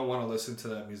don't want to listen to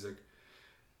that music,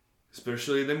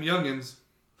 especially them youngins.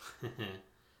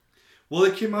 Well,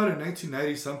 it came out in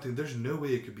 1990 something. There's no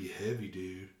way it could be heavy,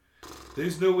 dude.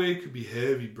 There's no way it could be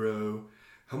heavy, bro.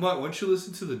 Come on, why don't you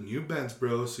listen to the new bands,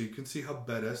 bro, so you can see how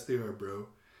badass they are, bro.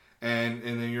 And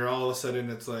then you're all of a sudden,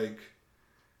 it's like,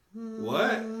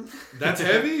 what? That's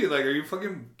heavy? Like, are you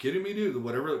fucking kidding me, dude?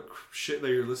 Whatever shit that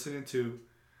you're listening to,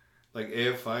 like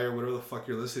AFI or whatever the fuck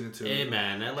you're listening to. Hey,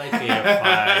 man, I like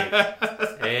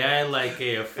AFI. Hey, I like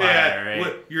AFI, yeah, right?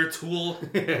 What, your Tool?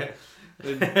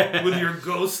 With your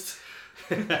Ghost?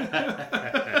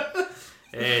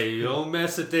 Hey, you don't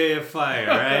mess with AFI,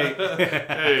 right?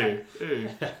 hey.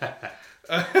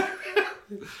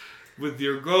 With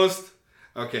your Ghost.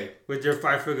 Okay. With your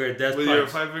 5-finger death punch. With your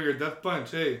 5-finger death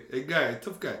punch. Hey guy,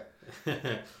 tough guy.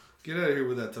 Get out of here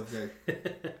with that tough guy.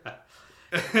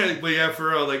 But yeah,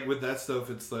 for real, like with that stuff,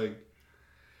 it's like,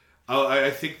 I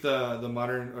think the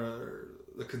modern or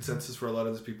the consensus for a lot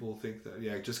of these people think that,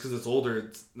 yeah, just because it's older,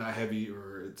 it's not heavy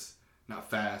or it's not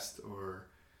fast or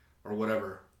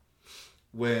whatever.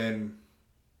 When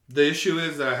the issue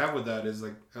is that I have with that is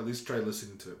like, at least try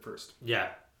listening to it first. Yeah.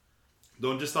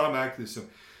 Don't just automatically assume.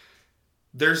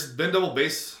 There's been double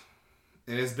bass,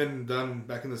 and it's been done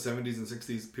back in the 70s and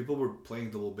 60s. People were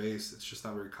playing double bass. It's just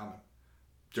not very common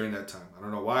during that time. I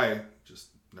don't know why.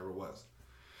 Just never was.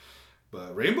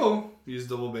 But Rainbow used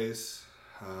double bass.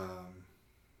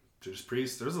 Judas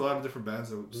Priest. There's a lot of different bands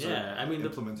that started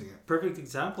implementing it. Perfect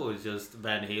example is just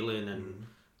Van Halen and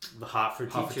the Hot for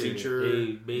Teacher.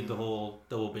 They made the whole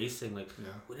double bass thing. Like,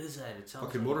 what is that? It sounds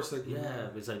fucking like motorcycle. Yeah,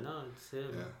 it's like, no, it's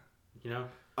him. Yeah. You know?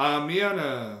 Me on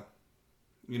a,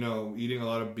 eating a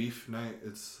lot of beef night,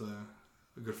 it's a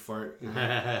good fart. You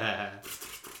know?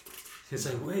 It's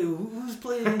like, wait, who's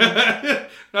playing? No,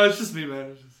 it's just me, man.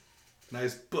 It's just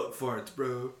nice butt farts,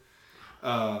 bro.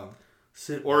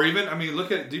 Or even,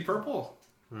 look at Deep Purple.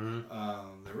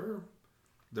 Mm-hmm.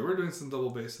 They were doing some double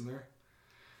bass in there.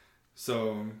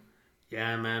 So,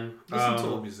 yeah, man. Listen to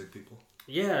old music, people.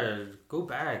 Yeah, go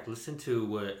back, listen to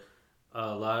what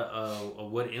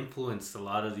what influenced a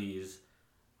lot of these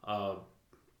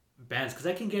bands, because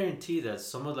I can guarantee that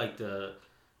some of like the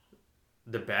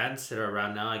bands that are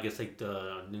around now, I guess like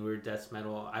the newer death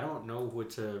metal, I don't know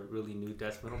what's a really new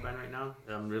death metal band right now.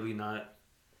 I'm really not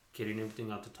getting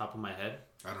everything off the top of my head.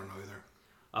 I don't know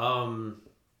either.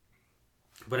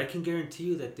 But I can guarantee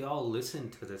you that they all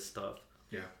listen to this stuff.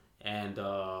 Yeah. and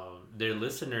their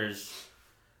listeners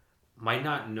might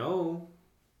not know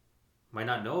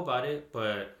about it,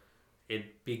 but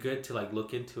it'd be good to like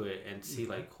look into it and see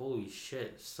like, holy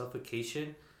shit,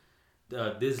 Suffocation,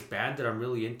 this band that I'm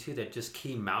really into that just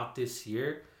came out this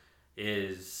year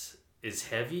is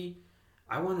heavy.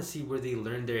 I want to see where they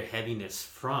learned their heaviness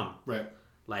from. Right.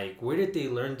 Like, where did they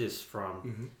learn this from?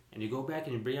 Mm-hmm. And you go back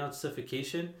and you bring out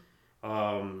Suffocation,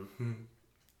 and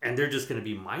they're just gonna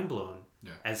be mind blown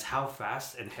as how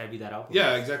fast and heavy that album.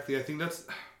 Yeah, is. Exactly. I think that's.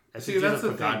 That's the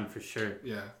forgotten thing. for sure.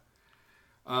 Yeah.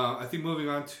 I think moving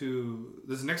on to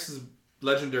this next is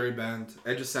legendary band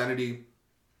Edge of Sanity.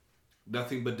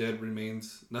 Nothing but death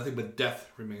remains.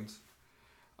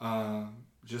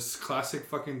 Just classic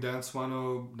fucking Dan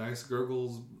Swano, nice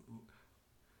gurgles.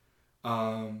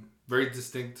 Very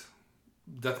distinct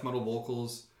death metal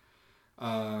vocals.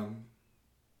 To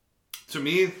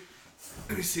me,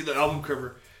 let me see the album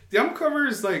cover. The album cover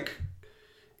is like,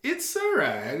 it's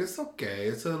alright. It's okay.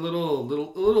 It's a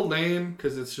little lame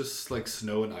because it's just like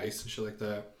snow and ice and shit like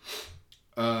that.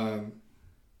 Let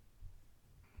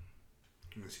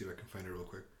me see if I can find it real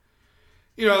quick.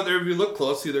 You know, there if you look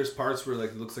closely, there's parts where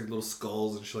like it looks like little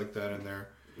skulls and shit like that in there.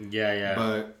 Yeah.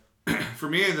 But for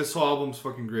me, this whole album's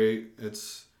fucking great.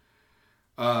 It's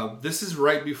this is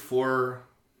right before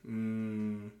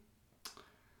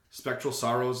Spectral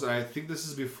Sorrows. I think this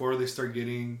is before they start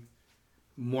getting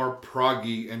more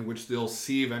proggy, and which they'll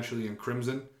see eventually in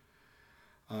Crimson.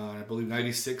 I believe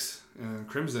 96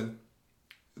 Crimson.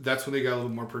 That's when they got a little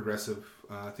more progressive.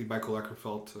 I think Michael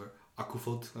Akufeld or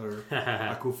Akufut,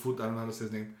 I don't know how to say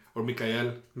his name, or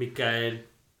Mikael.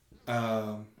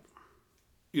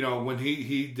 You know, when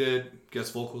he did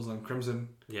guest vocals on Crimson.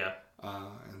 Yeah.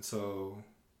 And so,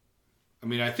 I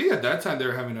mean, I think at that time they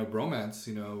were having a bromance.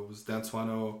 You know, it was Dan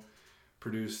Swano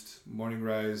produced Morning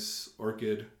Rise,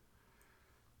 Orchid.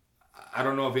 I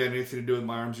don't know if he had anything to do with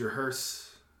My Arms, Your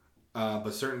Hearse,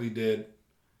 but certainly did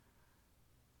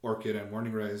Orchid and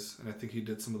Morning Rise, and I think he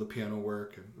did some of the piano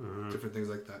work and different things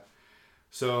like that.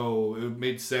 So it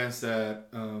made sense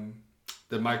that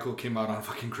that Michael came out on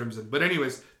fucking Crimson. But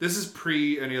anyways, this is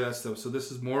pre any of that stuff, so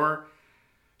this is more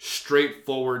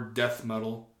straightforward death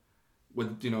metal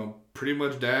with, you know, pretty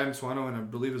much Dan Swano and I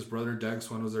believe his brother Dag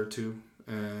Swano's there too,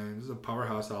 and this is a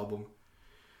powerhouse album.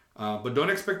 But don't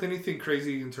expect anything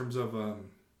crazy in terms of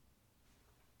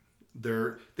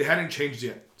they hadn't changed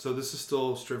yet, so this is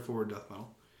still straightforward death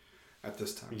metal at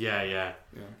this time. Yeah.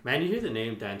 Man, you hear the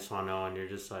name Dan Swano and you're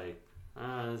just like,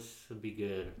 this would be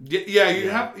good. Yeah. You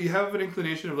have an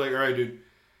inclination of like, all right, dude,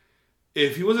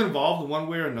 if he was involved one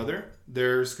way or another,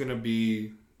 there's gonna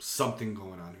be something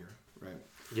going on here, right?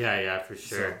 Yeah, for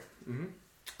sure.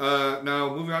 So,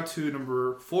 now moving on to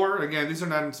number 4. Again, these are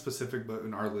not in specific, but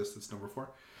in our list, it's number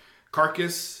 4.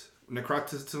 Carcass,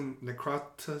 Necroticism.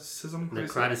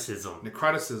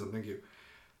 Thank you.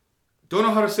 Don't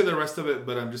know how to say the rest of it,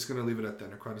 but I'm just gonna leave it at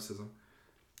that. Necroticism.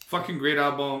 Fucking great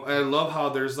album. I love how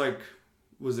there's like,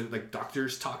 was it like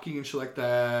doctors talking and shit like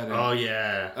that? And, oh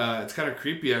yeah. It's kind of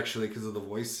creepy actually because of the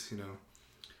voice, you know.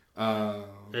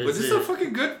 But this is a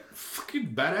fucking good,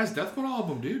 fucking badass death metal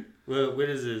album, dude. Well, what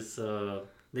is this?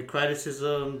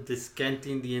 Necroticism,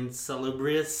 Discanting the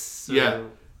Insalubrious. Yeah,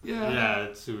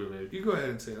 it's super weird. You go ahead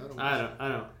and say it. I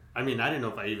don't. I mean, I didn't know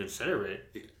if I even said it right.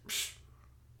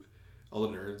 All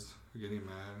the nerds are getting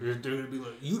mad. They're gonna be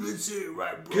like, "You didn't say it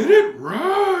right, bro." Get it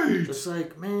right. It's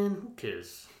like, man, who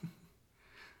cares?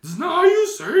 This is not how you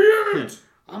say it.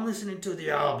 I'm listening to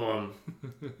the album.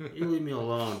 You leave me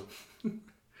alone.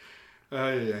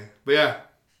 Yeah. But yeah,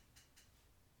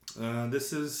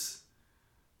 this is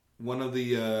one of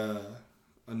the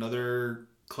another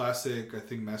classic, I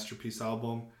think, masterpiece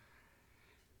album.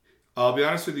 I'll be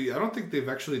honest with you, I don't think they've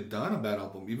actually done a bad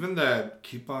album. Even that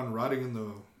Keep On Rotting in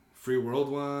the Free World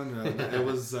one, it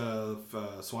was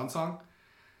Swan Song.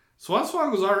 Swan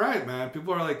Song was alright, man.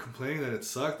 People are like complaining that it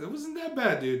sucked. It wasn't that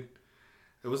bad, dude.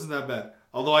 It wasn't that bad.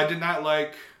 Although I did not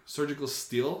like Surgical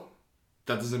Steel.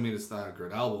 That doesn't mean it's not a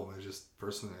good album. It's just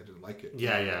personally I didn't like it.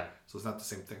 Yeah. So it's not the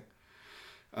same thing.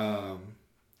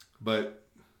 But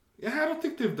yeah, I don't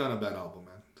think they've done a bad album,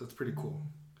 man. That's pretty cool.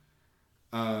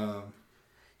 What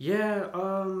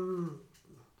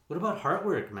about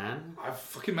Heartwork, man? A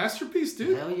fucking masterpiece,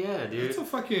 dude. Hell yeah, dude. It's a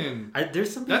fucking...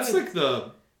 there's something that's like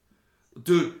the...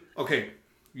 Dude, okay,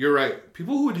 you're right.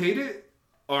 People who would hate it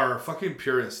are fucking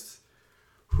purists.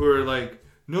 Who are like,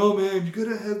 no, man, you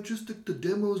gotta have just like the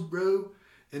demos, bro.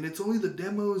 And it's only the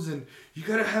demos, and you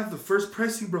gotta have the first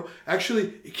pressing, bro.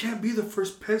 Actually, it can't be the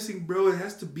first pressing, bro. It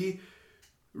has to be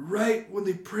right when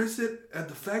they press it at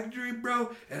the factory,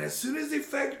 bro. And as soon as they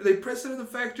press it at the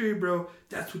factory, bro,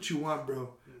 that's what you want,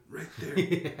 bro. right there.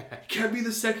 You can't be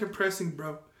the second pressing,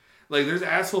 bro. Like, there's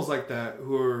assholes like that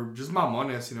who are just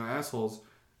mamones, assholes,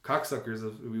 cocksuckers,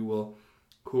 if we will,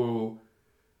 who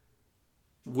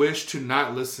wish to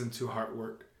not listen to hard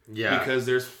work. Yeah. Because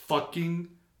there's fucking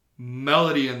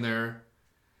melody in there.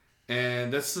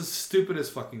 And that's the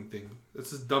stupidest fucking thing.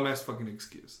 That's the dumbest fucking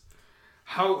excuse.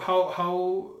 How,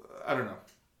 I don't know.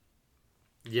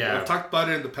 Yeah. I've talked about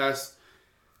it in the past.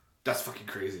 That's fucking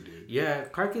crazy, dude. Yeah,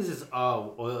 Carcass is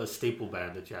a staple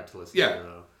band that you have to listen to.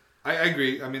 Though. I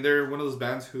agree. I mean, they're one of those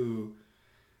bands who,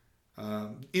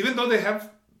 even though they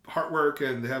have hard work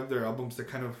and they have their albums that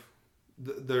kind of,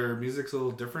 their music's a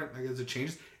little different. I guess it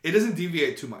changes. It doesn't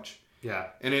deviate too much. Yeah.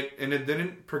 And it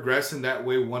didn't progress in that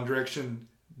way, one direction,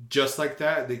 just like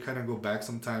that. They kind of go back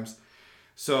sometimes.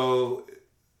 So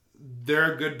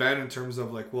they're a good band in terms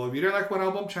of like, well, if you didn't like one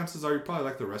album, chances are you probably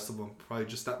like the rest of them. Probably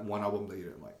just that one album that you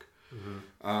didn't like.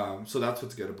 Mm-hmm. So that's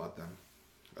what's good about them.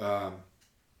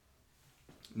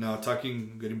 Now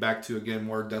getting back to again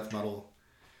more death metal.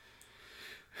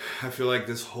 I feel like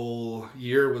this whole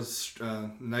year was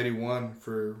 91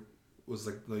 was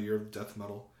like the year of death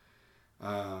metal,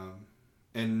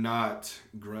 and not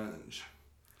grunge.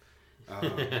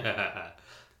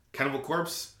 Cannibal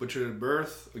Corpse, Butchered at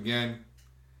Birth, again.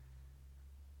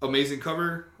 Amazing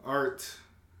cover art.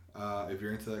 If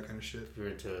you're into that kind of shit. If you're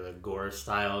into the gore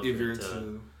style. If you're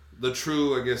into the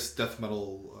true, I guess, death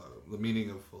metal, the meaning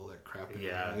of all that crap.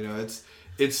 Yeah.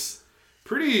 It's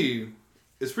pretty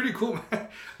cool, man.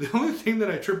 The only thing that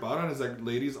I trip out on is like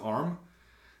lady's arm.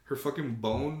 Her fucking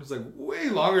bone is like way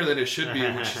longer than it should be,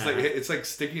 which is like, it's like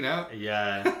sticking out.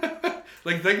 Yeah.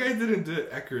 Like that guy didn't do it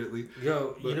accurately.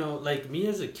 Yo, like me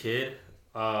as a kid,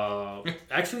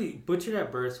 actually Butchered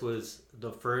at Birth was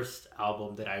the first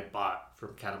album that I bought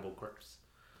from Cannibal Corpse.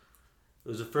 It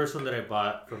was the first one that I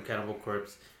bought from Cannibal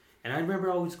Corpse. And I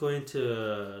remember always going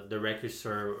to the record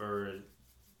store or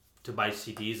to buy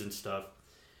CDs and stuff.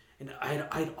 And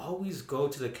I'd always go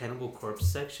to the Cannibal Corpse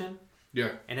section.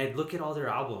 Yeah. And I'd look at all their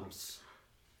albums.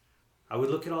 I would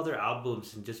look at all their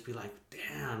albums and just be like,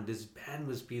 damn, this band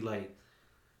must be like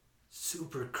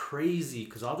super crazy.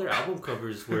 Because all their album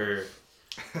covers were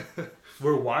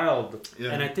wild.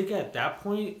 Yeah. And I think at that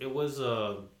point, it was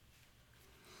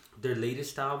their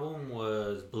latest album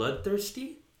was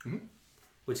Bloodthirsty. Mm-hmm.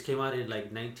 Which came out in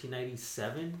like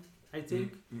 1997, I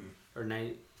think. Mm-hmm. Or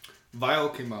Vile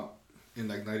came out in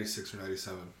like 96 or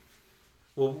 97.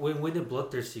 Well, when did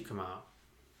Bloodthirsty come out?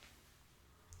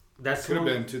 That's could have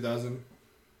been 2000.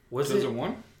 Was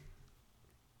 2001?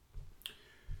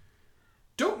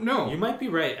 Don't know. You might be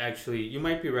right, actually. You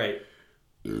might be right.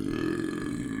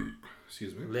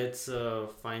 Excuse me. Let's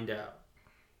find out.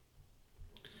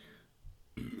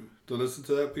 Don't listen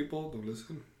to that, people. Don't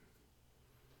listen.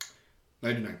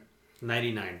 99.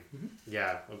 99. Mm-hmm.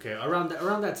 Yeah. Okay. Around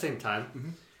that same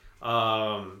time.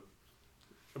 Mm-hmm.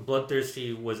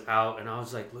 Bloodthirsty was out, and I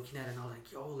was like looking at it, and I was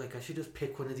like, "Yo, like I should just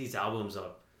pick one of these albums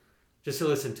up, just to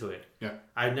listen to it." Yeah.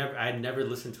 I'd never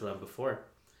listened to them before,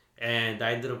 and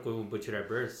I ended up going with Butchered at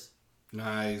Birth.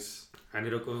 Nice. I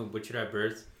ended up going with Butchered at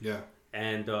Birth. Yeah.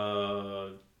 And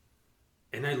I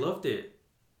loved it.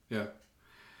 Yeah.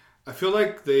 I feel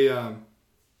like they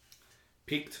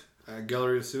peaked at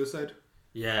Gallery of Suicide.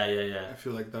 Yeah. I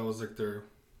feel like that was like their,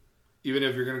 even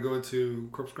if you're gonna go into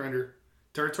Corpse Grinder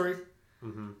territory.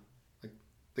 Mm-hmm. I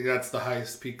think that's the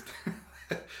highest peak.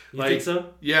 You think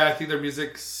so? Yeah, I think their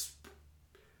music's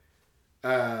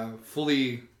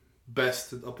fully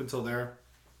best up until there.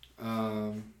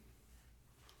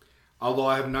 Although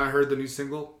I have not heard the new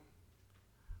single,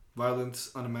 Violence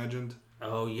Unimagined.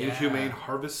 Oh yeah. Inhumane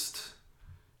Harvest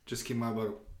just came out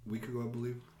about a week ago, I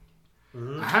believe.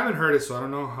 Mm-hmm. I haven't heard it, so I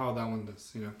don't know how that one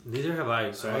does. Neither have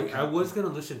I. So I was gonna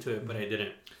listen to it, but I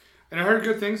didn't. And I heard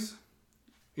good things.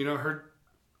 Heard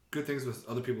good things with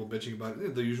other people bitching about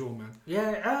it. The usual, man.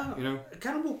 Yeah.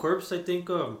 Cannibal Corpse, I think.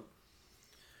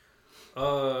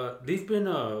 They've been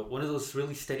one of those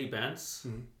really steady bands.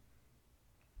 Mm-hmm.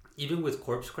 Even with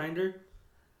Corpse Grinder.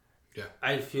 Yeah.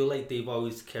 I feel like they've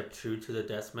always kept true to the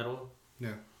death metal.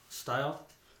 Yeah. Style.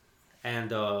 And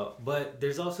but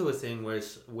there's also a thing where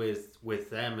with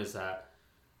them is that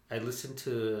I listen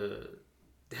to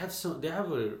they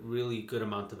have a really good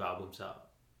amount of albums out.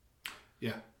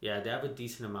 Yeah. Yeah, they have a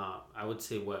decent amount. I would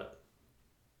say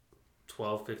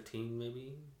 12, 15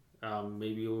 maybe.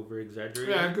 Maybe over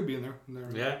exaggerating. Yeah, it could be in there.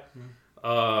 Yeah.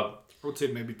 I would say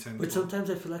maybe 10. But 12.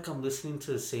 Sometimes I feel like I'm listening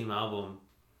to the same album.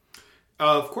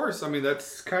 Of course. I mean,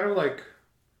 that's kind of like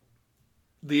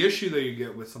the issue that you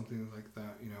get with something like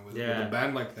that, with a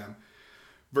band like them,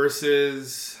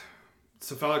 versus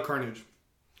Cephalic Carnage,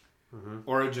 mm-hmm.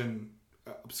 Origin,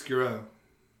 Obscura,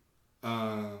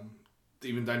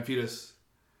 even Dying Fetus.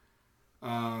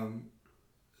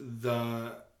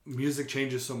 The music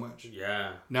changes so much.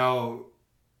 Yeah. Now,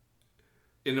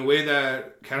 in a way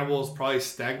that Cannibal is probably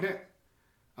stagnant,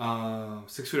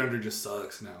 6 Feet Under just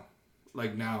sucks now.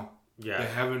 Like now. Yeah. They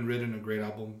haven't written a great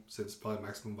album since probably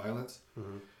Maximum Violence.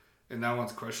 Mm-hmm. And that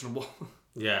one's questionable.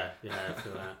 Yeah, I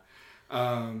feel that.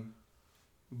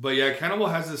 But yeah, Cannibal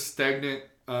has this stagnant,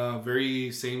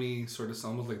 very samey sort of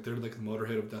sound, almost like they're like the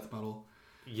Motorhead of death metal.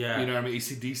 Yeah. You know what I mean?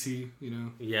 AC/DC, you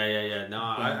know? Yeah. No,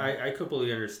 I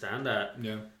completely understand that.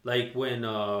 Yeah. Like when,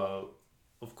 of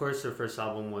course, their first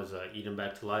album was Eaten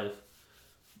Back to Life.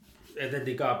 And then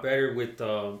they got better with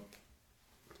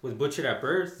Butchered at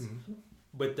Birth. Mm-hmm.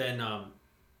 But then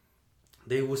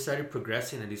they started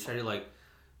progressing and they started like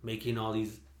making all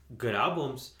these good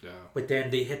albums. Yeah. But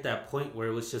then they hit that point where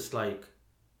it was just like,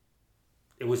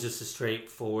 it was just a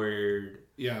straightforward.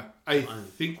 Yeah. I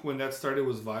think when that started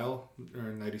was Vile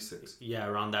or 96. Yeah,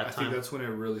 around that time. I think that's when it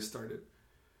really started.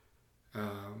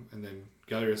 And then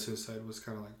Gallery of Suicide was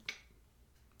kind of like.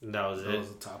 That was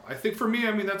the top. I think for me,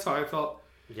 I mean, that's how I felt.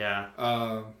 Yeah.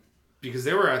 Because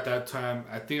they were at that time,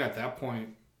 I think at that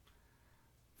point,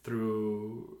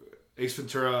 through Ace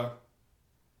Ventura,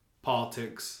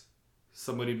 Politics,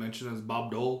 somebody mentioned as Bob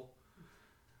Dole,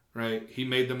 right? He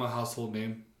made them a household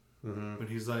name. Mm-hmm. But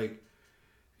he's like,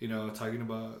 you know, talking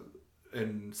about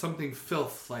and something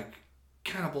filth like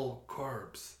Cannibal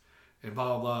Corpse and blah,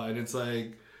 blah, blah. And it's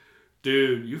like,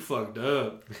 dude, you fucked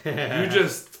up. You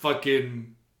just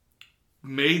fucking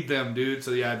made them, dude. So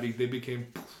yeah, they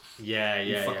became...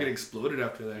 Yeah. Fucking exploded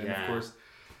after that. And of course,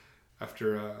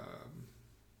 after...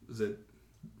 is it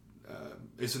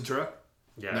Ace Ventura?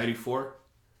 Yeah. 94.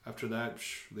 After that,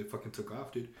 they fucking took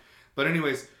off, dude. But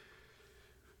anyways,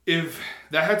 if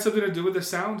that had something to do with the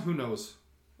sound, who knows?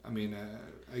 I mean,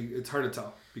 it's hard to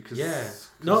tell because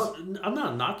no, I'm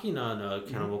not knocking on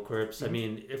Cannibal Corpse. Mm-hmm. I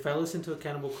mean, if I listen to a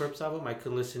Cannibal Corpse album, I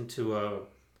could listen to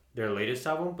their latest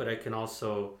album, but I can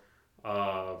also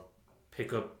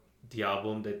pick up the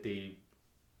album that they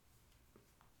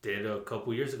did a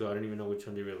couple years ago. I don't even know which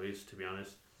one they released, to be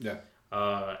honest. Yeah.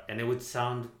 And it would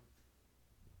sound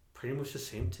pretty much the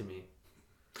same to me.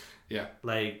 Yeah.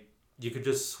 Like, you could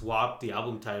just swap the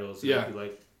album titles and be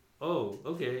like, oh,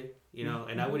 okay, you know,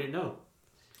 and I wouldn't know.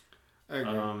 I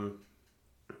agree.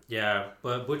 Yeah,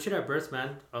 but Butchered at Birth,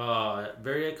 man,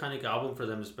 very iconic album for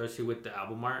them, especially with the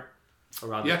album art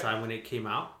around the time when it came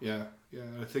out. Yeah.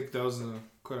 I think that was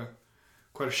quite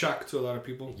a shock to a lot of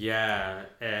people. Yeah,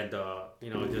 and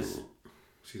you know, just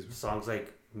songs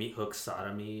like Meat Hook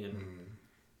Sodomy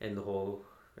and the whole,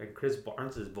 and Chris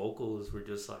Barnes' vocals were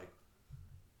just like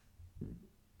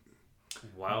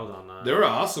wild on that. They were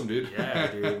awesome, dude.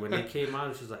 Yeah, dude. When they came out, it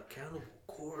was just like, Cannibal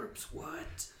Corpse,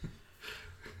 what?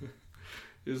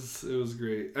 It was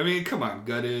great. I mean, come on,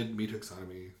 Gutted, Meat Hook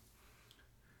Sodomy,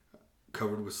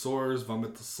 Covered with Sores,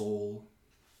 Vomit the Soul,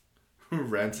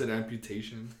 Rancid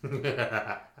Amputation.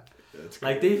 That's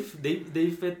like they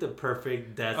fit the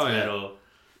perfect death metal.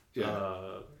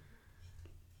 Yeah.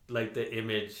 Like the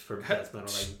image for death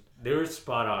metal, like they were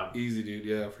spot on. Easy, dude.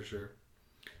 Yeah, for sure.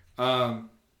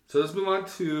 So let's move on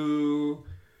to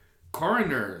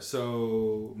Coroner.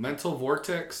 So Mental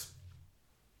Vortex.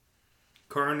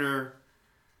 Coroner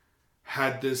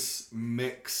had this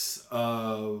mix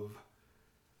of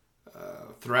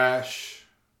thrash,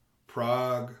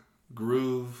 prog,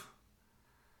 groove,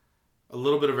 a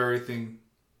little bit of everything.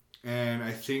 And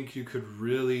I think you could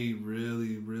really,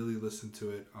 really, really listen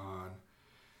to it on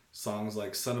songs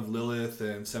like Son of Lilith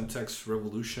and Semtex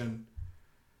Revolution.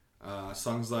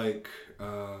 Songs like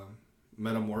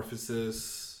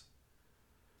Metamorphosis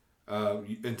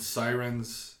and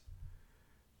Sirens.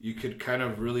 You could kind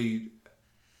of really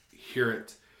hear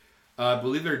it. I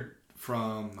believe they're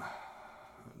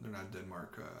not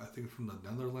Denmark. I think from the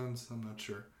Netherlands. I'm not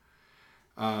sure.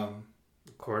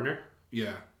 Coroner?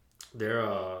 Yeah.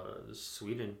 They're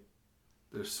Sweden.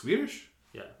 They're Swedish?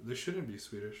 Yeah. They shouldn't be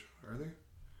Swedish, are they?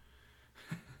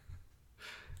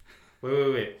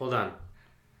 Wait. Hold on.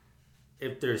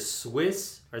 If they're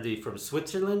Swiss, are they from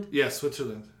Switzerland? Yeah,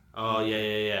 Switzerland. Oh,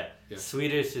 yeah.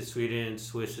 Swedish is Sweden,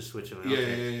 Swiss is Switzerland. Yeah,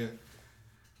 okay. Yeah.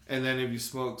 And then if you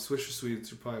smoke Swisher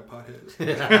Sweets, you're probably a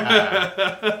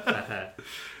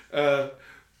pothead.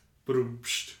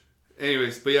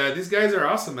 Anyways, but yeah, these guys are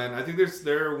awesome, man. I think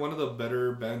they're one of the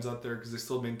better bands out there because they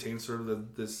still maintain sort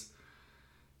of this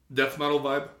death metal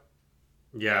vibe.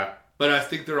 Yeah. But I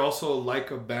think they're also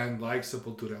like a band like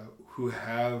Sepultura who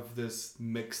have this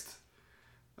mixed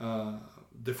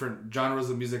different genres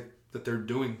of music that they're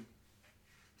doing.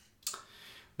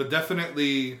 But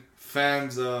definitely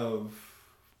fans of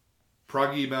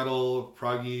proggy metal,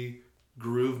 proggy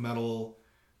groove metal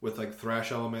with like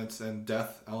thrash elements and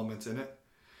death elements in it.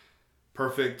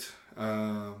 Perfect.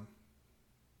 And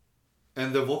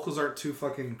the vocals aren't too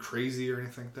fucking crazy or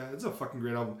anything like that. It's a fucking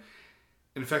great album.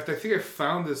 In fact, I think I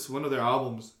found this one of their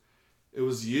albums. It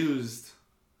was used,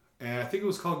 and I think it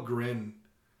was called Grin.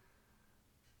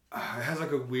 It has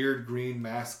like a weird green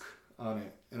mask on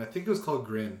it, and I think it was called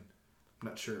Grin. I'm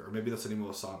not sure, or maybe that's the name of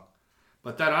a song.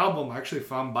 But that album I actually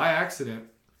found by accident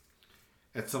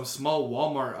at some small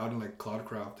Walmart out in like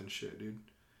Cloudcroft and shit, dude.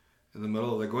 In the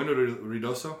middle of like going to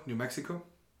Ruidoso, New Mexico.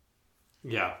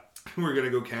 Yeah. We're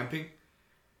gonna go camping,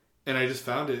 and I just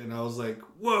found it, and I was like,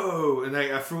 "Whoa!" And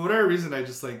I, for whatever reason, I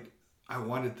just like I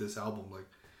wanted this album. Like,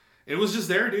 it was just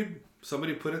there, dude.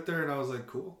 Somebody put it there, and I was like,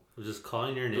 "Cool." It was just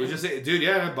calling your name. It was just, dude.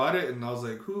 Yeah, I bought it, and I was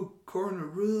like, "Who? Corner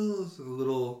rules." A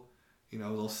little, you know,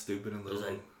 I was all stupid and little. It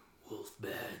was like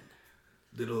Wolfman.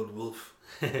 Little old wolf.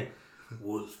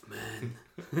 Wolfman.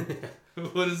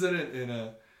 What is it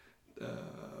in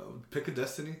Pick a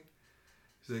Destiny?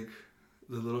 He's like,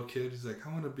 the little kid. He's like,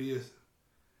 I want to be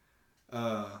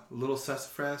a little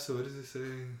sassafras. So what does he say?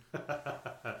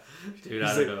 Dude,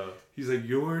 I don't know. He's like,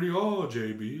 you already are,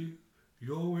 JB.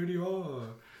 You already are.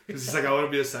 He's like, I want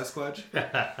to be a Sasquatch.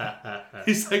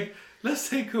 He's like, let's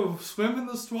take a swim in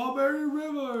the Strawberry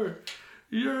River.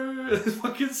 Yeah, it's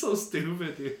fucking so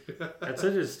stupid, dude. That's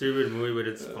such a stupid movie, but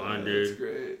it's fun, dude. It's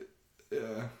great.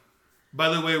 Yeah. By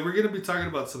the way, we're going to be talking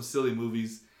about some silly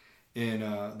movies in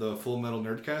the Full Metal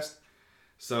Nerdcast.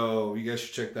 So you guys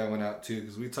should check that one out too,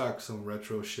 because we talk some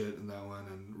retro shit in that one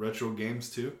and retro games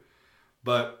too.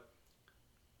 But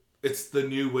it's the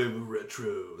new wave of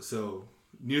retro. So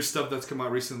new stuff that's come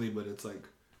out recently, but it's like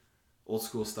old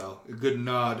school style. A good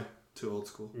nod to old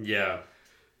school. Yeah.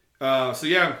 So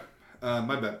yeah.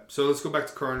 My bad. So let's go back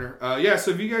to Coroner. Yeah,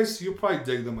 so if you guys, you'll probably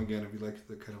dig them again if you like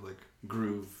the kind of like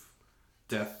groove,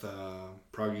 death,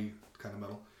 proggy kind of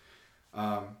metal.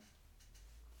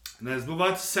 And then let's move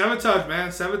on to Sabotage,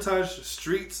 man. Sabotage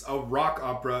Streets, a rock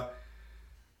opera.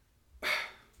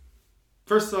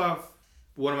 First off,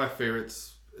 one of my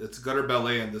favorites. It's Gutter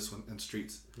Ballet and this one, and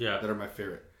Streets. Yeah. That are my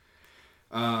favorite.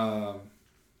 And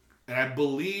I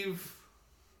believe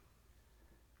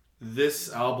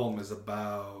this album is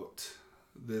about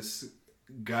this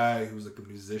guy who's like a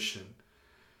musician.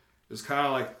 It's kind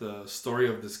of like the story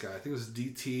of this guy. I think it was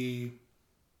DT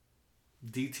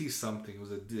something. It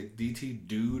was a DT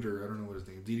Dude, or I don't know what his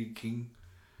name. DT King,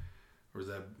 or is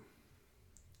that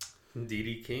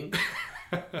DD King?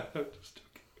 Just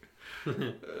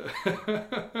joking.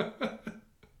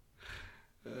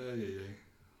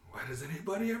 Why does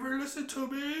anybody ever listen to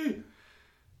me?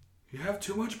 You have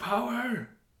too much power.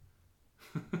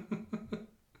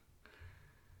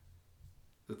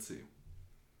 Let's see.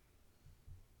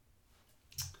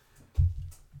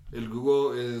 El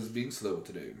Google is being slow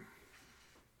today.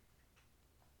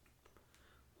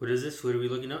 What is this? What are we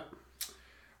looking up?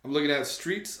 I'm looking at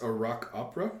Streets, a rock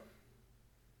opera.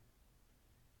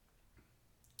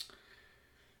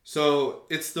 So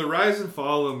it's the rise and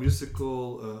fall of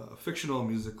a fictional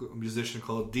musician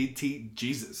called DT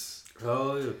Jesus.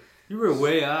 Oh, you were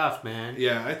way off, man.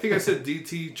 Yeah, I think I said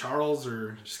DT Charles,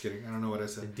 or just kidding. I don't know what I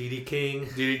said. DD King.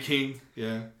 DD King,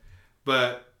 yeah.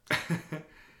 But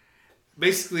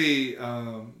basically,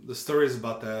 the story is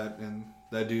about that and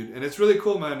that dude. And it's really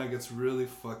cool, man. Like, it's really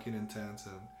fucking intense.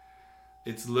 And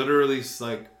it's literally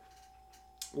like,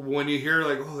 when you hear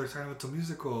like, oh, they're talking about the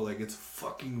musical, like, it's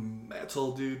fucking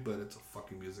metal, dude, but it's a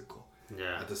fucking musical.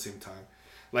 Yeah. At the same time.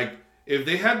 Like, if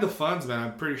they had the funds, man,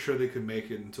 I'm pretty sure they could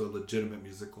make it into a legitimate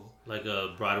musical. Like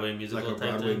a Broadway musical. Like a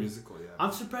Broadway musical, yeah.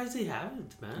 I'm surprised they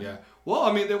haven't, man. Yeah. Well,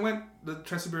 I mean, they went the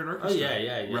Trans-Siberian Orchestra.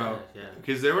 Oh, yeah.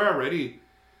 Because they were already...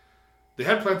 They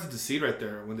had planted the seed right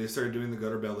there when they started doing the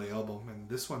Gutter Ballet album. And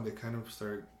this one, they kind of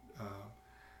started...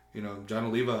 John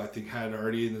Oliva, I think, had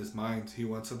already in his mind, he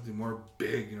wants something more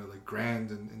big, like grand.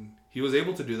 And he was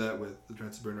able to do that with the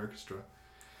Trans-Siberian Orchestra.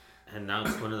 And now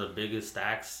it's one of the biggest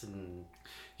acts in...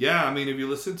 Yeah, I mean, if you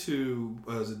listen to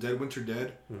the Dead Winter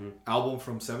Dead album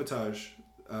from Sabotage,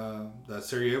 that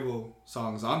Sarajevo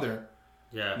song's on there.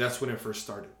 Yeah. That's when it first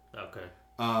started. Okay.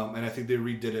 And I think they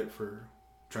redid it for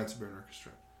Trans-Siberian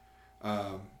Orchestra.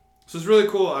 So it's really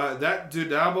cool.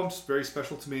 The album's very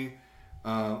special to me.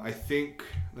 I think,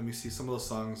 let me see, some of those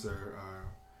songs are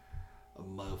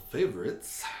my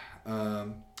favorites.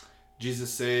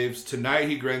 Jesus Saves, Tonight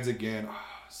He Grins Again. Oh,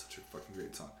 such a fucking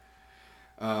great song.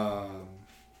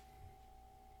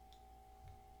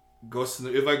 Ghost in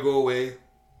the, If I Go Away,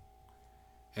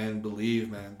 and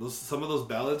Believe, man. Some of those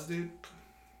ballads, dude,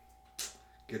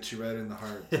 get you right in the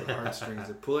heart, the heartstrings.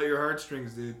 They pull at your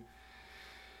heartstrings, dude.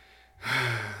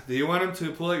 Do you want them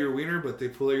to pull out your wiener, but they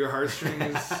pull out your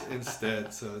heartstrings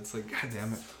instead? So it's like, God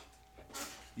damn it.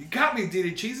 You got me,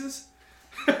 DD Cheeses.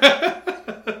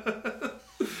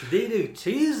 DD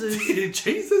Cheeses? DD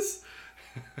Cheeses?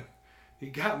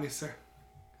 You got me, sir.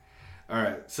 All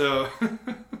right, so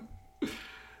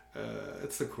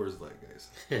it's the Coors Light, guys.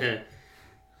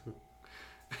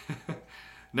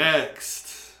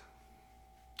 Next,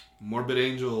 Morbid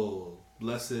Angel.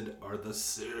 Blessed are the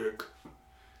sick.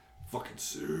 Fucking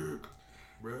sick,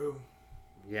 bro.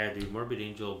 Yeah, dude. Morbid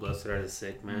Angel, Blessed are the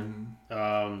Sick, man.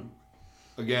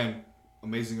 Again,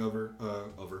 amazing cover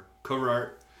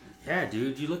art. Yeah,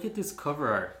 dude. You look at this cover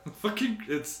art. Fucking,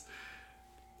 it's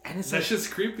that's like,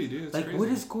 just creepy, dude. It's like, crazy. what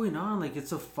is going on? Like,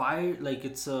 it's a fire. Like,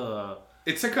 it's a.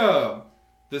 It's like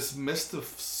this mist of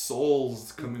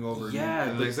souls coming over. Yeah,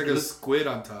 and there's like a squid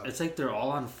on top. It's like they're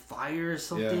all on fire or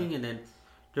something, and then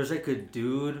there's like a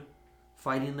dude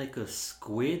fighting like a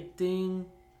squid thing.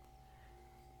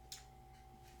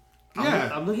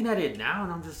 Yeah, I'm looking at it now,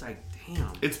 and I'm just like,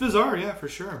 damn. It's bizarre, yeah, for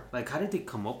sure. Like, how did they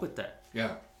come up with that?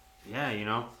 Yeah. Yeah, you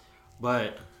know,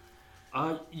 but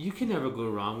you can never go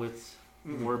wrong with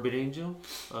Morbid Angel,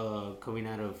 coming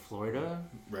out of Florida.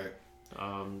 Right.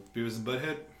 Beavis and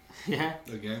Butthead. Yeah.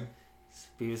 Again.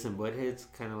 Beavis and Butthead's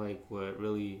kind of like what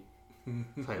really.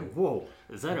 It's like, whoa,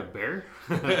 is that a bear?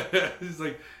 He's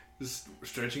like just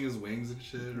stretching his wings and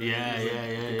shit. Right? Yeah, He's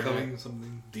yeah. Becoming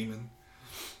something demon.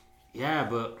 Yeah,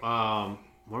 but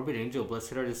Morbid Angel,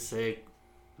 Blessed Are the Sick,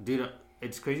 dude.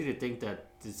 It's crazy to think that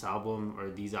this album or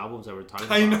these albums that we're talking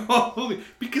about. I know,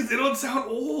 because they don't sound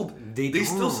old. They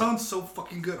still sound so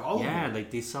fucking good. All of them.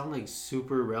 like they sound like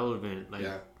super relevant. Like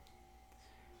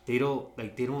they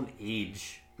don't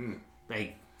age.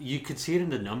 Like you could see it in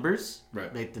the numbers.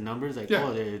 Right. Like the numbers, like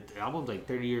the album's like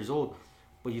 30 years old,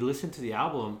 but you listen to the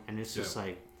album and it's just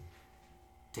like,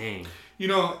 dang. You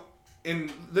know,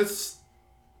 and this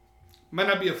might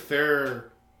not be a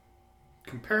fair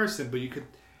comparison, but you can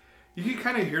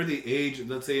kind of hear the age,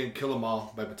 let's say in Kill 'Em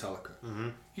All by Metallica. Mm-hmm.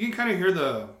 You can kind of hear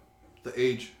the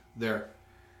age there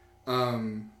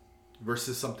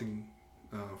versus something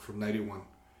from 91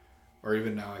 or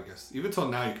even now, I guess. Even till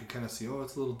now, you can kind of see,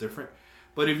 it's a little different.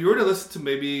 But if you were to listen to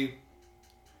maybe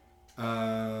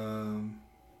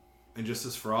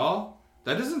Injustice for All,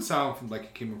 that doesn't sound like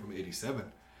it came from 87.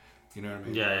 You know what I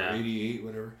mean? Yeah, or 88,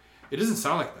 whatever. It doesn't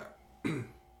sound like that.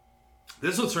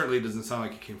 This one certainly doesn't sound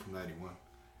like it came from 91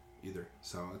 either.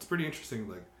 So it's pretty interesting.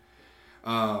 Like,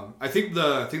 I think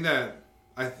the thing that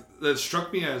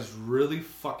struck me as really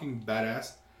fucking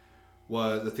badass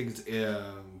was, I think it's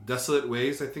Desolate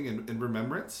Ways, I think, in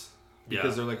Remembrance.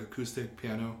 Because they're like acoustic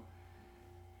piano.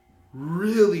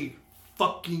 Really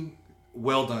fucking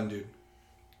well done, dude.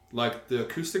 Like, the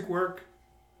acoustic work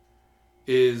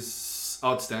is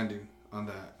outstanding on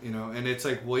that, you know? And it's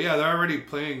like, well, yeah, they're already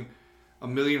playing a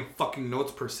million fucking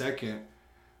notes per second.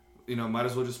 You know, might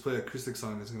as well just play an acoustic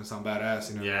song. It's going to sound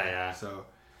badass, you know? Yeah. So,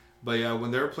 but yeah,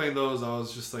 when they were playing those, I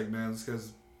was just like, man, this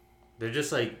guy's... They're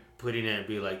just like putting it and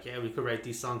be like, yeah, we could write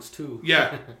these songs too.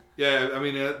 Yeah. Yeah, I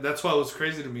mean, that's why it was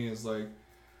crazy to me is like,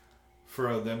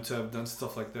 for them to have done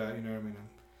stuff like that, you know what I mean?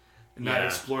 And not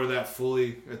explore that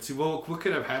fully. And see, what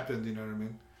could have happened, you know what I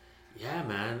mean? Yeah,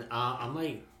 man. I'm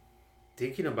like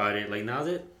thinking about it. Like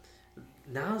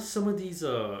now some of these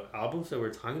albums that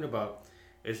we're talking about,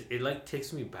 it like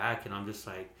takes me back, and I'm just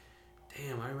like,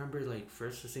 damn, I remember like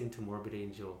first listening to Morbid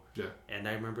Angel. Yeah. And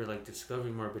I remember like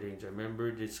discovering Morbid Angel. I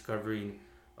remember discovering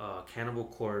Cannibal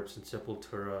Corpse and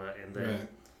Sepultura, and then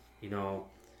you know,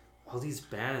 all these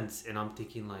bands, and I'm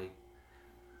thinking like,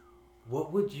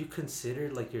 what would you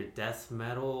consider like your death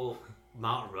metal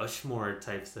Mount Rushmore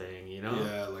type thing, you know?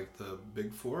 Yeah, like the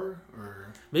Big Four,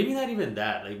 or maybe not even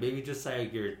that. Like maybe just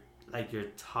like your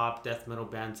top death metal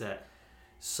bands that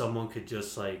someone could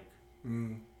just like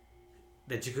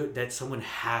that someone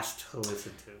has to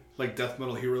listen to. Like death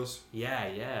metal heroes. Yeah.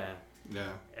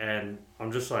 Yeah. And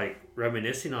I'm just like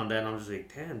reminiscing on that, and I'm just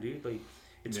like, damn, dude, like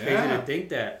it's crazy to think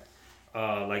that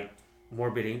like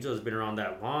Morbid Angel has been around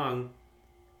that long,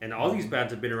 and all these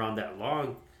bands have been around that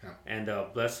long. Yeah.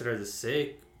 And Blessed Are the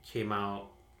Sick came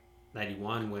out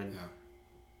 91 when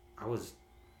I was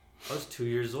 2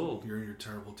 years old. You're in your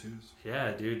terrible twos.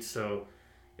 Yeah, dude. So,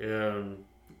 I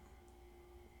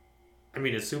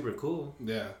mean, it's super cool.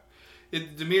 Yeah,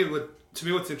 to me,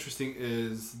 what's interesting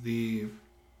is the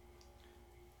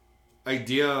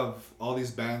idea of all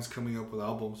these bands coming up with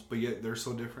albums, but yet they're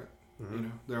so different. Mm-hmm. You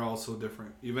know, they're all so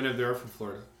different, even if they're from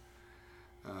Florida.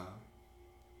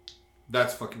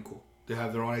 That's fucking cool. They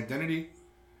have their own identity,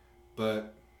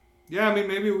 but yeah, I mean,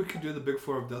 maybe we could do the Big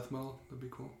Four of death metal. That'd be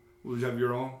cool. We'll have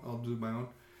your own. I'll do my own.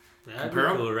 That'd compare be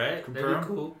them, cool, right? compare That'd be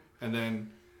them. cool. And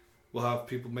then we'll have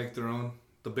people make their own,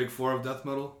 the big four of death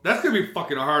metal. That's gonna be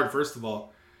fucking hard, first of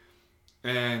all.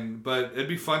 But it'd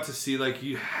be fun to see, like,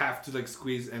 you have to, like,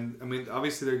 squeeze, and I mean,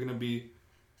 obviously they're gonna be,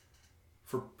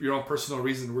 for your own personal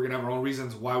reasons, we're gonna have our own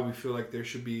reasons why we feel like there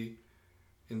should be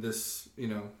in this,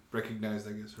 recognized,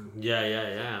 I guess.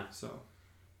 Yeah. So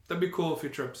that'd be cool,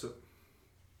 future episode.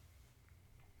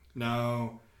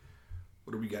 Now,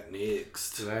 what do we got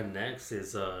next? What we got next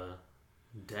is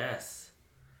Death.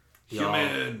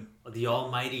 Human. The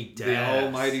Almighty Death. The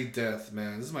Almighty Death,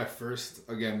 man. This is my first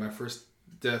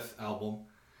Death album.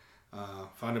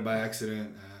 Founded by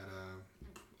accident at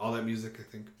All That Music, I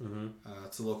think. Mm-hmm.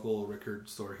 It's a local record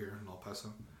store here in El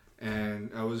Paso.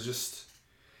 And I was just,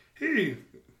 hey,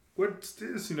 what's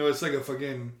this? It's like a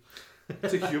fucking,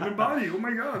 it's a human body. Oh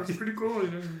my god, it's pretty cool.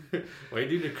 Why are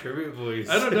you doing the Kermit voice?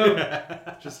 I don't know.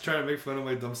 Just trying to make fun of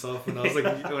my dumb self when I was a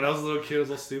little kid. I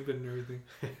was all stupid and everything.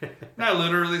 Not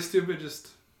literally stupid, just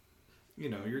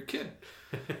you're a kid.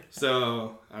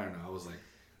 So I don't know. I was like,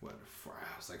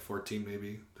 I was like 14,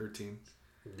 maybe 13.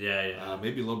 Yeah.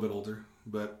 Maybe a little bit older,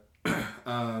 but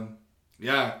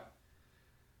yeah.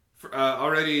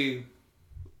 Already,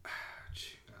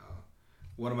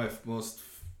 one of my most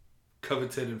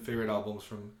coveted and favorite albums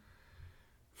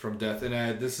from Death,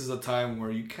 and this is a time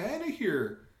where you kind of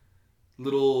hear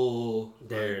little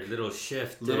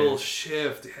shift, little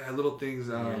things.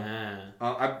 Yeah.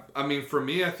 I mean, for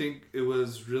me, I think it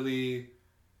was really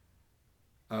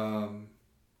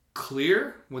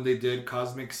clear when they did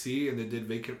Cosmic Sea and they did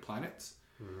Vacant Planets.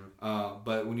 Mm-hmm.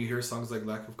 But when you hear songs like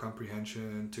Lack of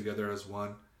Comprehension, Together as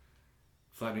One,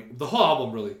 Flattening, the whole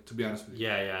album, really, to be honest with you.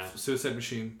 Yeah. Suicide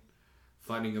Machine,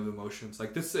 Flattening of Emotions,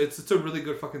 like this, it's a really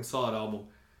good fucking solid album.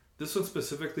 This one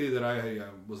specifically that I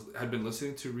had been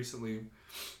listening to recently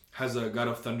has a God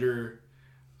of Thunder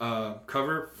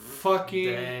cover. Fucking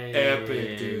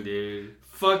epic, dude.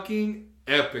 Fucking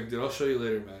epic, dude. I'll show you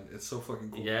later, man. It's so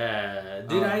fucking cool. Yeah,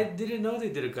 dude. I didn't know they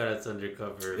did a God of Thunder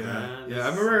cover. Yeah, man. yeah. I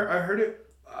remember I heard it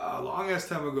a long ass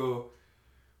time ago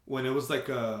when it was like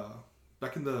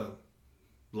back in the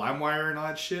LimeWire and all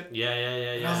that shit. Yeah.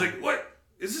 And I was like, what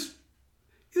is this?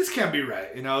 This can't be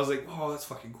right. And I was like, oh, that's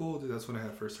fucking cool, dude. That's when I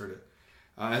had first heard it.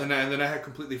 And then I had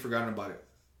completely forgotten about it.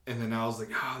 And then I was like,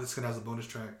 this one has a bonus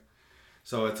track.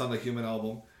 So it's on the Human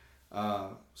album.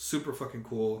 Super fucking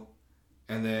cool.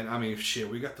 And then, I mean, shit,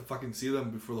 we got to fucking see them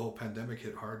before the whole pandemic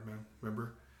hit hard, man.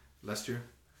 Remember? Last year?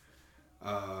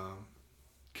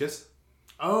 Kiss?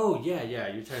 Oh, yeah.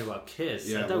 You're talking about Kiss.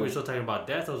 Yeah, I thought we were still talking about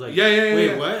Death. I was like, yeah.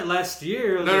 Wait, what? Last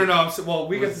year? No.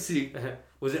 We got to see.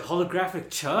 Was it Holographic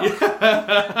Chuck?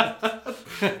 Yeah.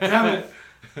 Damn it.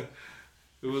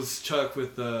 It was Chuck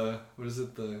with what is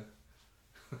it? The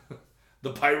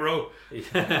pyro.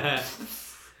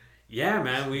 Yeah,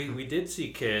 man. We did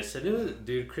see Kiss. And it was,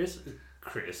 dude, Chris.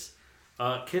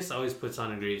 Kiss always puts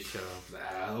on a great show.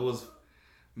 That was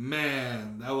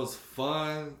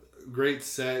fun. Great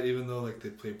set, even though like they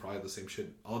play probably the same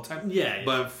shit all the time. Yeah.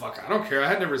 But fuck, I don't care. I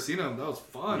had never seen them. That was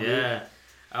fun. Yeah.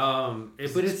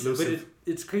 Dude.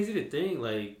 It's crazy to think,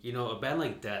 like, a band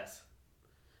like Death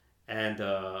and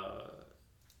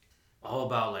all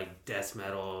about like death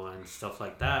metal and stuff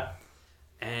like that,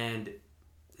 and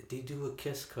they do a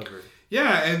Kiss cover.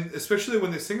 Yeah, and especially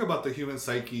when they sing about the human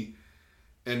psyche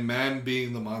and man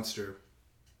being the monster,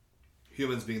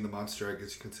 humans being the monster, I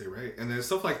guess you can say, right? And then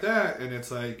stuff like that, and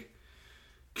it's like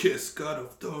Kiss, God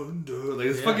of Thunder, like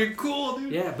it's fucking cool,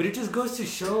 dude. Yeah, but it just goes to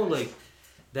show like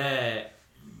that.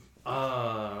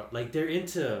 Like they're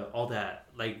into all that,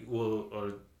 like,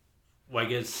 I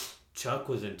guess Chuck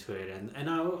was into it, and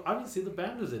obviously the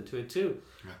band was into it too.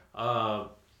 Yeah.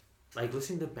 Like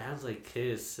listening to bands like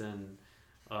Kiss and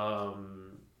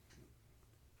I'm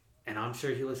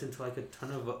sure he listened to like a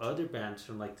ton of other bands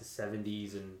from like the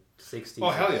 70s and 60s. Oh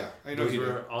hell yeah, I know those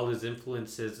were all his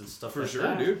influences and stuff. For like sure,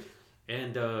 that. dude.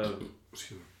 And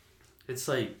it's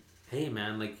like, hey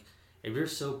man, like if you're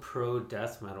so pro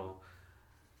death metal,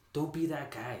 don't be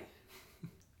that guy.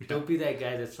 Yeah. Don't be that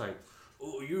guy that's like,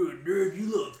 oh, you're a nerd, you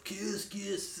love Kiss,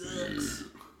 Kiss sucks.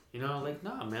 Like,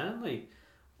 nah, man. Like,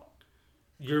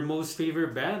 your most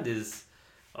favorite band is,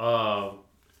 one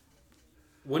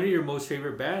of your most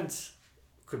favorite bands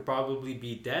could probably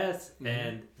be Death,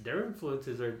 and their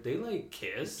influences they like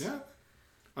Kiss. Yeah.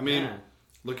 I mean,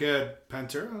 look at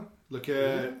Pantera. Look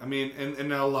at, I mean,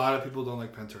 and a lot of people don't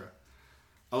like Pantera.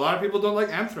 A lot of people don't like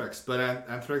Anthrax, but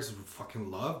Anthrax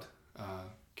fucking loved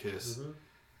Kiss. Mm-hmm.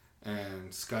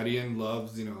 And Scotty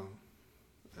loves, is it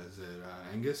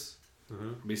Angus?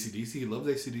 Mm-hmm. AC/DC. He loves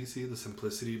AC/DC, the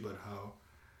simplicity, but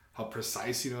how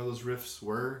precise, those riffs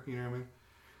were, you know what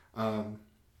I mean?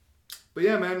 But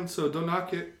yeah, man. So don't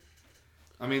knock it.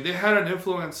 I mean, they had an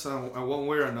influence on one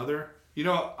way or another. You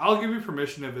know, I'll give you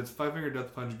permission if it's Five Finger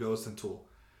Death Punch, Ghost, and Tool.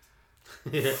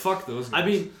 Yeah. Fuck those guys. I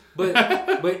mean,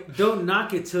 but don't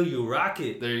knock it till you rock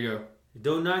it. There you go.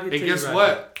 Don't knock it till you rock it. And guess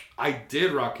what? I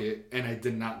did rock it, and I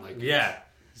did not like it. Yeah.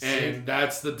 And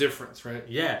that's the difference, right?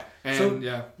 Yeah. And so,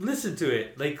 yeah. Listen to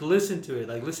it. Listen to it.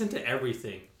 Listen to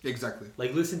everything. Exactly.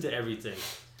 Listen to everything.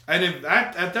 And if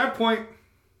at that point,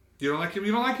 you don't like it,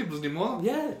 pues ni modo.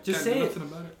 Yeah, just say it. Nothing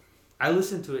about it. I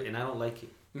listened to it, and I don't like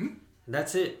it. Mm-hmm. And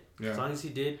that's it. Yeah. As long as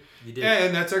you did. Yeah,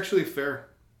 and that's actually fair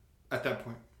at that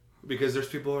point. Because there's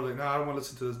people who are like, no, I don't want to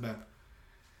listen to this band.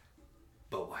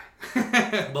 But why?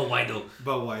 But why though?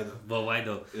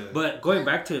 Yeah. But going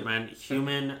back to it, man,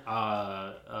 Human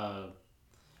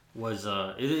was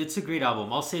it's a great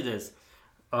album. I'll say this.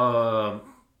 I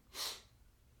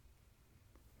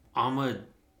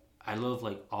love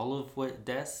all of what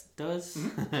Death does.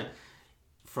 Mm-hmm.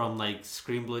 From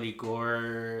Scream Bloody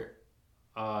Gore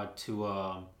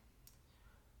to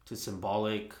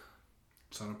Symbolic.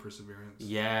 Son of Perseverance.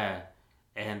 Yeah.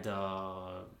 And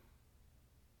I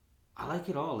like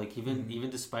it all. Even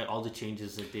despite all the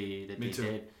changes that they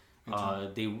did,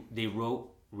 they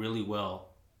wrote really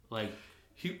well.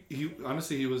 He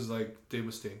honestly, he was like Dave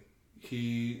Mustaine.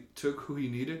 He took who he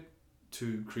needed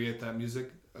to create that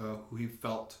music, who he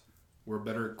felt were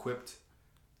better equipped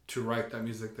to write that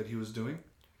music that he was doing,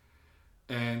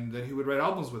 and then he would write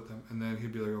albums with them, and then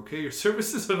he'd be like, okay, your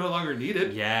services are no longer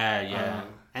needed. Yeah.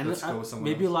 And let's go with someone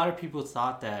maybe else. A lot of people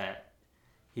thought that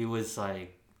he was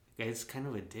it's kind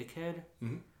of a dickhead,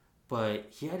 mm-hmm. but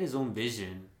he had his own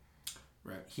vision.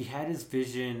 Right. He had his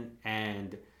vision,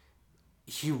 and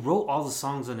he wrote all the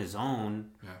songs on his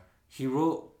own. Yeah. He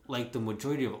wrote the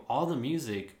majority of all the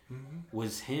music mm-hmm.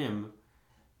 was him,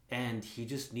 and he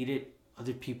just needed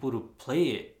other people to play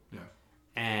it. Yeah.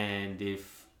 And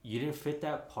if you didn't fit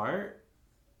that part,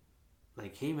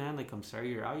 hey man, I'm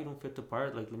sorry you're out. You don't fit the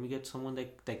part. Let me get someone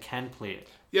that can play it.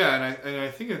 Yeah, and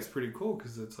I think it's pretty cool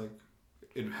because it's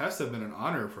it has to have been an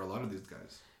honor for a lot of these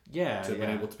guys. Yeah, to have been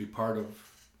able to be part of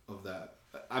that.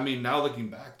 I mean, now looking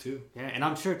back too. Yeah, and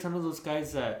I'm sure a ton of those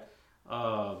guys that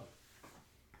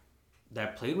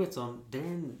played with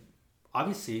him,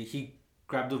 obviously he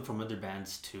grabbed them from other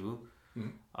bands too.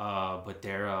 Mm-hmm. But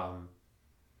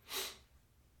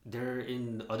they're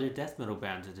in other death metal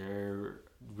bands. They're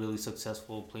really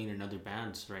successful playing in other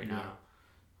bands right now.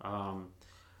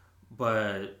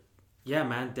 But yeah,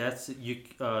 man, Death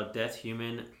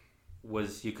Human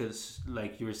was, you could,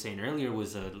 like you were saying earlier,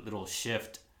 was a little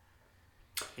shift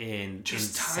in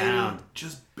sound.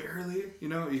 Just barely,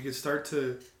 you could start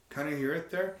to kind of hear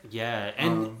it there. Yeah,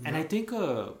 and I think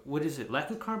what is it? Lack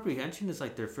of Comprehension is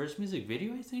their first music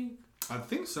video, I think. I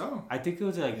think so. I think it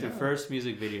was their first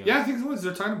music video. Yeah, I think it was.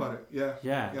 They're talking about it. Yeah.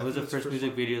 Yeah, it was the first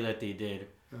music video that they did.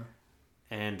 Yeah.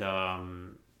 And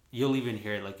you'll even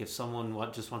hear it. If someone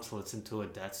just wants to listen to a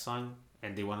Death song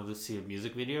and they wanted to see a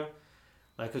music video,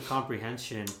 Lack of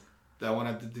Comprehension. That one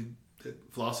I did the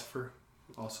Philosopher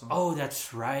also. Oh,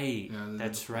 that's right. Yeah,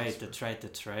 that's right. Yeah,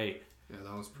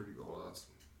 that was pretty cool. That's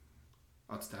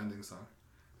outstanding song.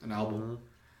 An album.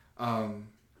 Mm-hmm.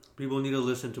 People need to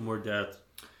listen to more Death.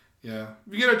 Yeah.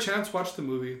 If you get a chance, watch the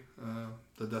movie,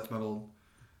 the death metal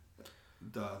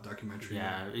documentary.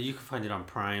 Yeah, you can find it on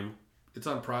Prime. It's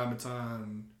on Prime. It's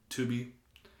on Tubi.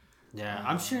 Yeah,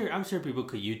 I'm sure people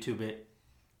could YouTube it.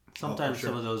 Sometimes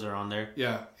some of those are on there.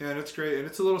 Yeah, and it's great, and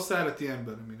it's a little sad at the end,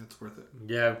 but I mean, it's worth it.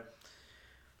 Yeah.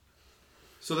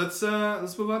 So let's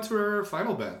move on to our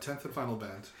final band, 10th and final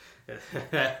band.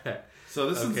 So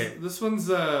this one's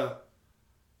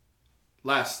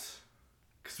last.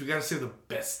 Because we gotta save the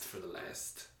best for the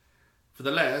last. For the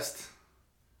last,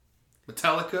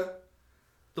 Metallica,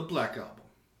 the Black Album.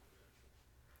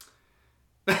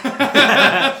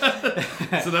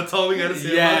 So that's all we gotta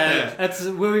say about that. That's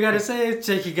what we gotta say.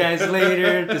 Check you guys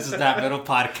later. This is That Metal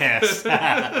Podcast.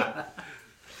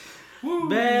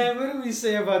 Man, what do we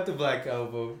say about the Black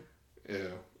Album?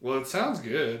 Yeah. Well, it sounds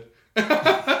good.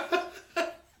 Oh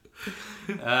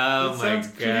my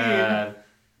God.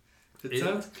 It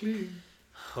sounds clean.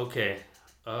 Okay,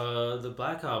 the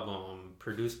Black Album,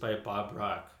 produced by Bob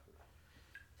Rock,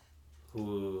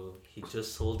 who he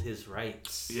just sold his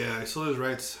rights. Yeah, he sold his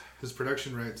rights, his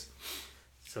production rights,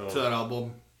 to that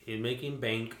album. He's making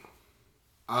bank.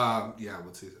 Yeah,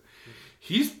 what's he?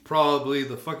 He's probably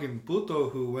the fucking puto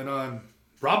who went on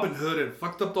Robin Hood and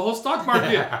fucked up the whole stock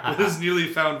market with his newly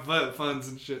found funds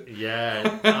and shit.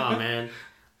 Yeah, oh man.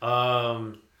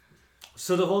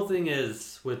 So the whole thing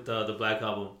is with the Black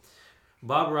Album.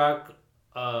 Bob Rock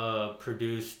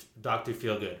produced Dr.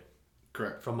 Feelgood.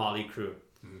 Correct. From Motley Crue.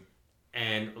 Mm-hmm.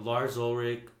 and Lars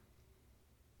Ulrich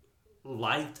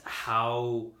liked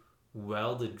how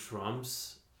well the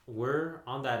drums were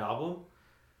on that album.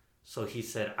 So he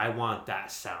said, I want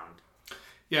that sound.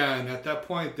 Yeah, and at that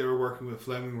point, they were working with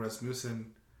Flemming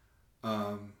Rasmussen,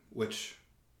 which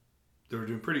they were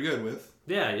doing pretty good with.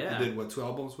 Yeah, yeah. They did, 2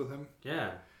 albums with him?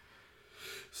 Yeah.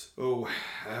 So,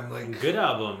 I'm like... Good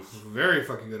albums. Very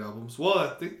fucking good albums. Well, I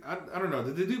think... I don't know.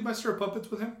 Did they do Master of Puppets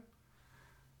with him?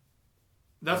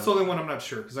 That's the only one I'm not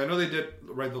sure. Because I know they did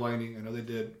Ride the Lightning. I know they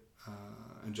did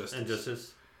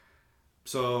Injustice.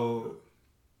 So,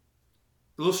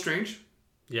 a little strange.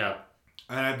 Yeah.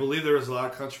 And I believe there was a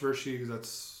lot of controversy because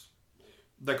that's...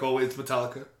 Like always,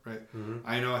 Metallica, right? Mm-hmm.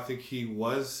 I think he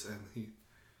was, and he...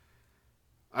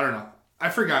 I don't know. I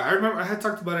forgot. I remember I had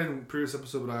talked about it in a previous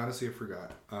episode, but I honestly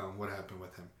forgot what happened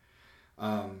with him.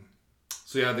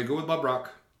 So yeah, they go with Bob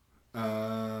Rock.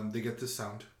 They get this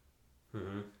sound.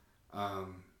 Mm-hmm.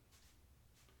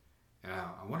 Yeah,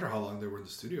 I wonder how long they were in the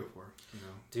studio for. You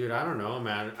know, dude, I don't know,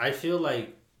 man. I feel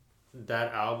like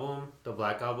that album, the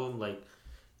Black Album, like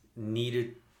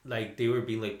needed, like they were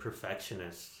being like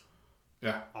perfectionists.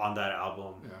 Yeah. On that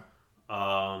album.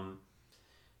 Yeah.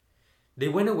 They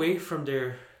went away from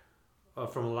their,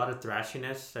 from a lot of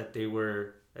thrashiness that they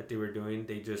were doing.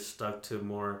 They just stuck to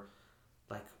more,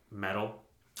 like metal.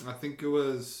 I think it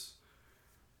was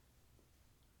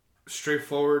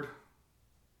straightforward,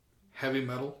 heavy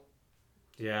metal.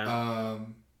 Yeah.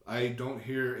 I don't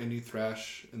hear any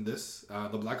thrash in this.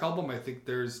 The Black Album, I think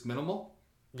there's minimal.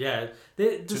 Yeah,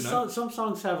 some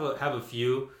songs have a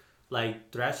few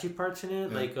like thrashy parts in it,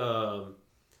 yeah. Like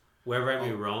Wherever I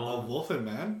May Roam. A Wolf and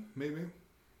Man, maybe.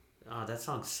 Oh, that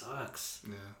song sucks.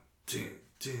 Yeah.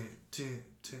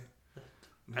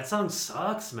 That song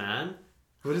sucks, man.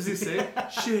 What does he say?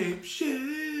 Shape.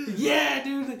 Yeah,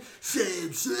 dude.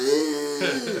 Shape.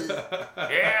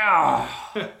 Yeah.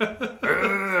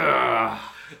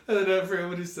 And then I forget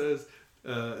what he says.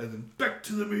 And then back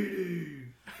to the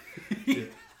meeting.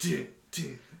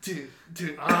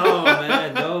 Oh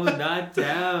man, no, not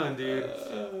down, dude.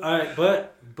 All right,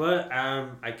 but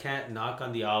I can't knock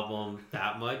on the album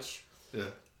that much.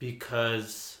 Yeah.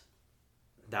 Because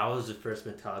that was the first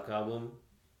Metallica album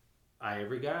I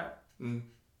ever got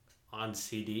on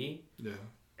CD. Yeah.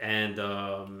 And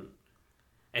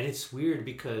it's weird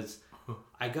because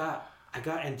I got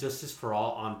Injustice for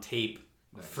All on tape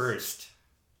first.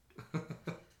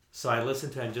 So I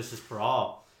listened to Injustice for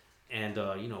All, and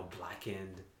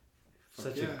Blackened,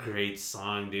 such a great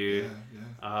song, dude.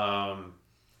 Yeah.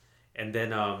 And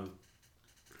then I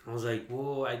was like,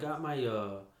 whoa, I got my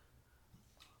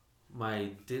my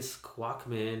disc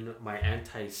Walkman, my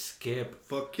anti-skip.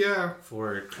 Fuck yeah.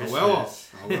 For Christmas.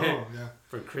 Oh well, yeah.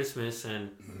 For Christmas,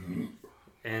 and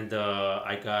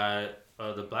I got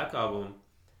the Black Album,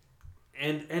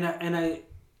 and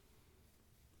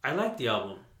I like the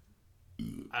album.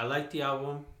 I like the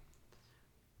album.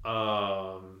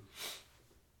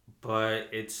 But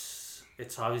it's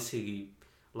obviously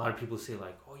a lot of people say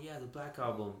like, oh yeah, the Black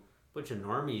Album. A bunch of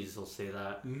normies will say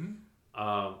that. Mm-hmm.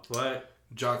 But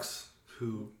jocks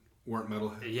who weren't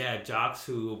metalheads. Yeah, jocks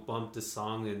who bumped the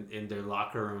song in their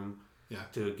locker room. Yeah.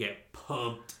 To get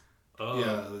pumped up.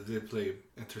 Yeah, they play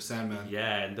Enter Sandman.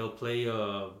 Yeah, and they'll play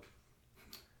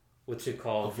what's it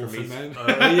called? Wolfen Man?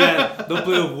 Yeah, they'll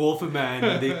play a Wolfen Man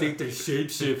and they think they're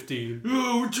shape-shifting.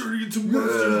 Oh, we're turning into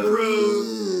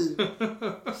monsters,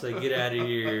 bro! So get out of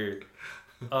here.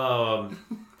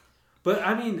 But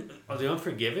I mean, The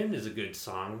Unforgiven is a good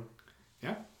song.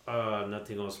 Yeah.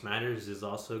 Nothing Else Matters is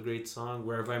also a great song.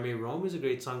 Wherever I May Roam is a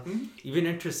great song. Mm-hmm. Even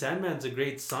Enter Sandman's a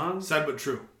great song. Sad but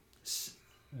true.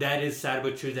 That is sad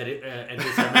but true that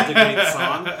Enter Sandman's a great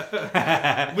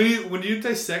song. When you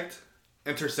dissect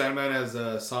Enter Sandman as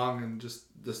a song and just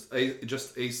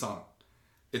a song,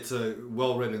 it's a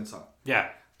well-written song. Yeah.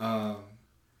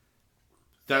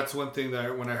 That's one thing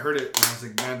that when I heard it, I was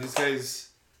like, man, these guys,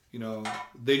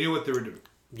 they knew what they were doing.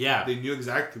 Yeah. They knew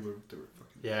exactly what they were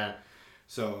fucking doing. Yeah.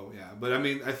 So, yeah. But, I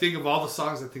mean, I think of all the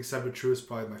songs, I think Sad But True is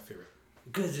probably my favorite.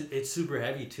 Because it's super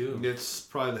heavy, too. It's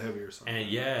probably the heavier song.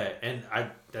 And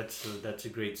that's a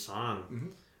great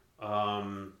song.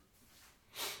 Mm-hmm.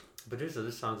 But there's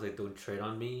other songs like Don't Tread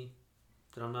on Me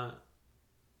that I'm not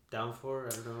down for. I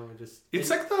don't know. It's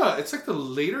like the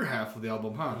later half of the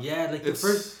album, huh? Yeah, like the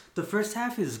first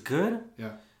half is good.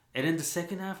 Yeah. And then the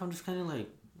second half, I'm just kind of like,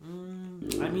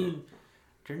 I mean,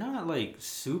 they're not like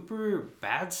super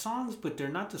bad songs, but they're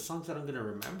not the songs that I'm gonna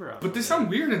remember. But they sound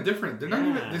weird and different. They're not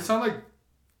even. They sound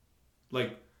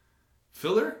like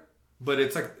filler, but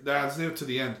it's like that's it to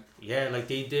the end. Yeah, like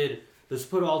they did let's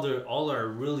put all our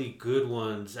really good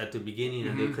ones at the beginning,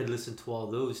 and they could listen to all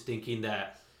those, thinking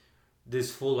that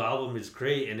this full album is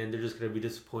great, and then they're just gonna be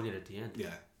disappointed at the end.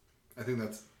 Yeah, I think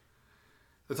that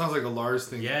sounds like a Lars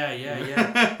thing. Yeah.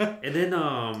 And then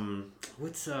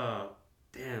what's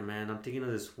damn man, I'm thinking of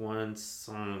this one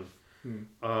song.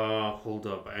 Hold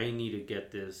up, I need to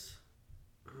get this.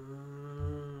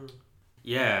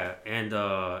 Yeah, and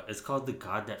it's called "The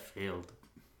God That Failed."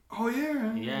 Oh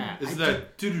yeah. Yeah. Is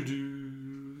that do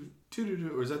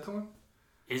or is that the one?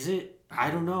 Is it?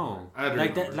 I don't know. I don't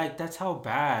like remember. that. Like that's how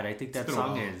bad I think that been a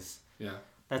song while. is. Yeah.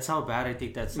 That's how bad I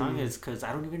think that song is, because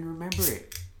I don't even remember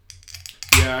it.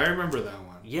 Yeah, I remember that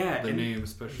one. Yeah, the name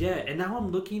especially. Yeah, and now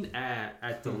I'm looking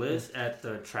at the list, at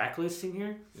the track listing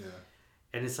here. Yeah.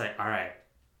 And it's like, all right,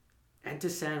 Enter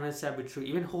Sandman, Saboteur,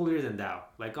 even Holier Than Thou.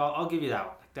 Like I'll give you that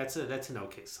one. Like, that's an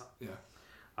okay song. Yeah.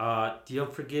 The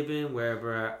Unforgiven,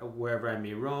 wherever I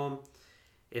may roam.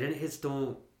 It then hits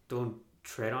Don't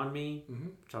Tread on Me,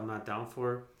 which I'm not down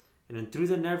for. And then Through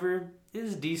the Never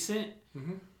is decent.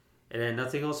 And then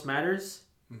Nothing Else Matters.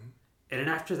 And then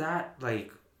after that,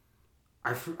 like,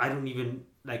 I don't even,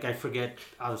 like, I forget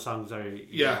how the songs are.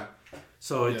 Yeah.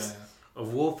 So it's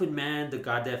Of Wolf and Man, The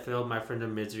God That Failed, My Friend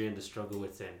of Misery, and The Struggle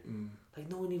Within. Like,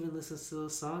 no one even listens to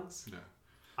those songs. Yeah.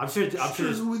 I'm sure.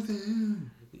 Struggle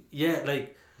Within. Yeah,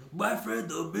 like, My Friend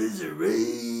of Misery.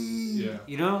 Yeah.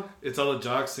 You know? It's all the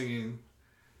jocks singing.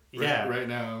 Right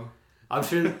now. I'm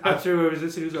sure whoever's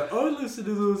listening is like, oh, listen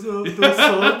to those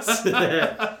songs.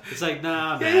 It's like,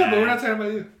 nah, man. Yeah, but we're not talking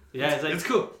about you. Yeah, it's like, it's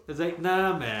cool. It's like,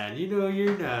 nah, man. You know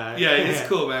you're not. Yeah, it's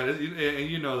cool, man. And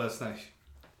you know that's nice.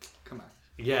 Come on.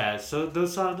 Yeah, so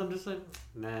those songs, I'm just like,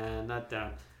 nah, not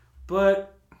down.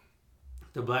 But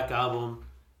the Black Album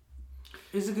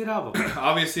is a good album.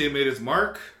 Obviously, it made its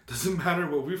mark. Doesn't matter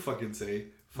what we fucking say.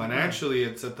 Financially,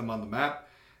 it set them on the map.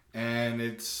 And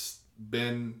it's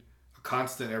been a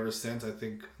constant ever since, I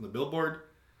think, on the Billboard.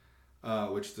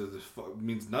 Which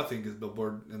means nothing because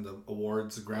Billboard and the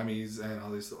awards, the Grammys, and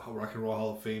all these Rock and Roll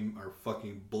Hall of Fame are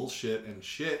fucking bullshit and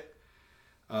shit.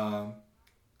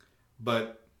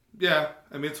 But yeah,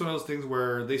 I mean, it's one of those things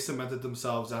where they cemented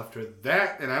themselves after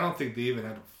that, and I don't think they even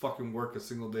had to fucking work a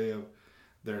single day of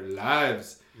their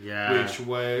lives. Yeah. Which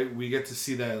way we get to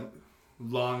see that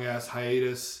long ass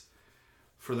hiatus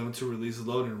for them to release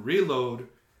Load and Reload.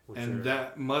 And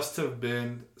that must have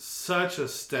been such a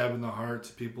stab in the heart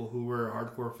to people who were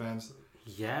hardcore fans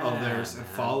of theirs and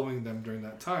following them during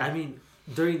that time. I mean,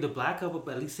 during the Black Album,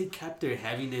 at least they kept their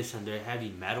heaviness and their heavy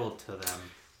metal to them.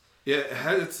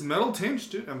 Yeah, it's metal tinge,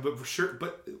 dude. But for sure.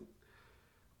 But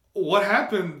what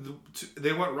happened?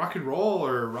 They went rock and roll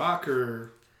or rock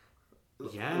or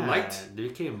light. They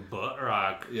became butt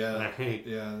rock. Yeah, like,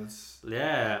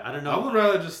 yeah. I don't know. I would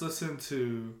rather just listen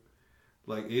to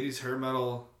like 80s hair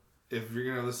metal. If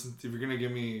you're gonna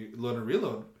give me Load and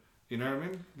Reload, you know what I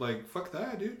mean? Like, fuck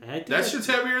that, dude. That shit's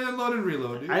heavier than Load and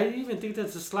Reload, dude. I even think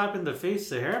that's a slap in the face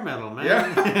to hair metal, man.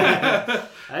 Yeah.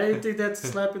 I didn't think that's a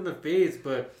slap in the face,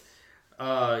 but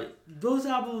those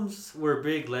albums were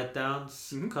big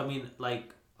letdowns coming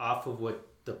like off of what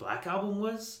the Black Album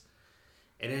was,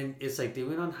 and then it's like they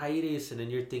went on hiatus, and then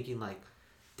you're thinking like,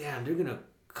 damn, they're gonna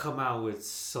come out with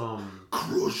some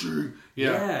crushing,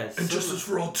 and Justice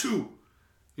for All 2.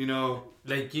 You know,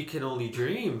 like You Can Only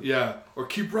Dream. Yeah, or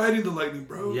Keep Riding the Lightning,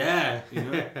 bro. Yeah, you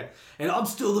know? And I'm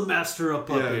still the master of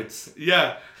puppets.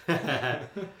 Yeah.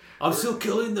 I'm still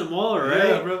killing them all, right?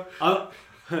 Yeah, bro.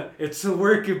 It's a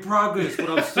work in progress, but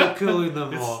I'm still killing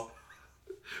them all.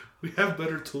 We have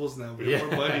better tools now. We have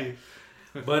more money.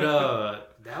 But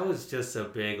that was just a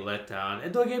big letdown.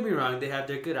 And don't get me wrong, they have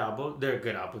their good album. They're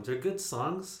good albums. They're good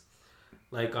songs.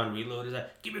 Like on Reload, is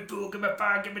like, give me food, give me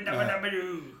fire, give me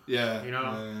dabba. Yeah. You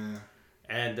know?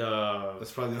 And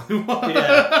that's probably the only one.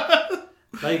 Yeah.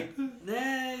 Like,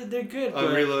 they're good.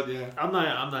 On Reload, yeah. I'm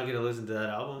not gonna listen to that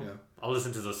album. Yeah. I'll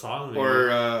listen to the song. Maybe.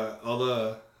 Or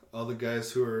all the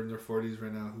guys who are in their 40s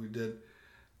right now who did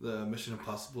the Mission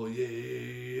Impossible.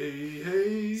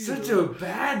 Yay. Such a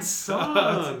bad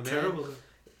song. It's terrible.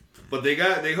 But they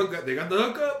got the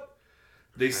hookup.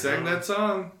 They sang that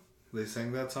song.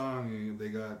 And they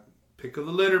got pick of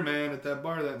the litter, man, at that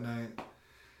bar that night.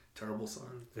 Terrible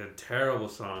song. A terrible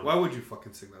song. Why would you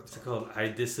fucking sing that song? It's called I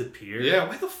Disappear. Yeah,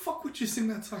 why the fuck would you sing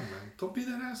that song, man? Don't be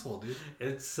that asshole, dude.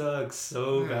 It sucks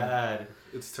so bad.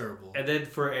 It's terrible. And then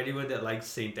for anyone that likes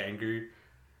Saint Anger,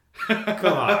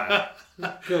 come on.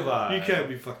 You can't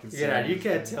be fucking singing. Yeah, you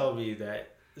can't tell me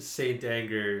that Saint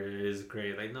Anger is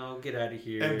great. Like, no, get out of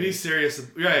here. And be serious.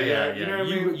 Yeah. You know what I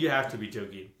mean? You have to be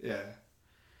joking. Yeah.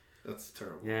 That's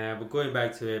terrible. Yeah, but going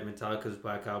back to it, Metallica's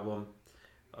Black Album.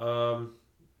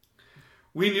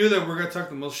 we knew that we're gonna talk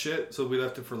the most shit, so we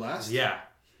left it for last. Yeah.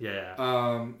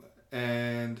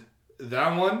 And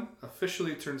that one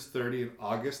officially turns 30 in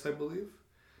August, I believe.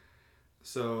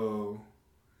 So,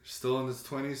 still in his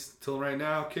 20s till right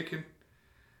now, kicking.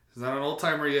 He's not an old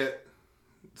timer yet,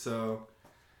 so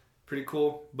pretty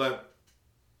cool. But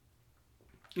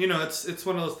you know, it's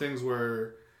one of those things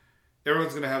where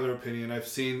everyone's gonna have their opinion. I've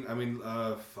seen. I mean,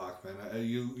 fuck, man.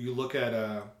 You look at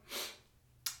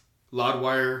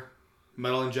Loudwire,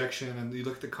 Metal Injection, and you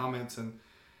look at the comments and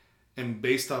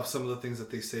based off some of the things that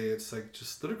they say, it's like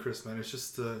just ludicrous, man. It's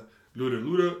just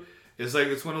luda. It's like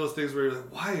it's one of those things where you're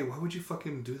like, why would you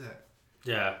fucking do that?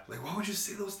 Yeah. Like, why would you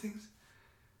say those things?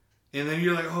 And then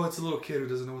you're like, oh, it's a little kid who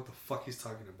doesn't know what the fuck he's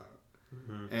talking about.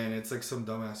 Mm-hmm. And it's like some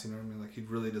dumbass, you know what I mean? Like, he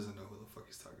really doesn't know who the fuck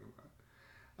he's talking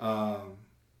about.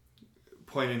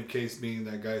 Point in case being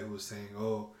that guy who was saying,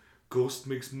 oh, Ghost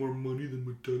makes more money than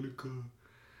Metallica.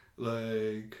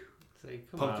 Like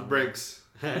pump the brakes.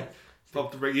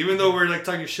 Pump the brakes. Even though we're like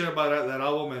talking shit about that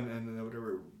album and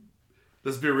whatever.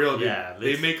 Let's be real, dude. Yeah,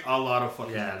 they make a lot of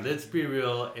fucking money. Let's be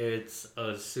real. It's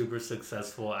a super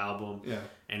successful album. Yeah.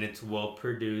 And it's well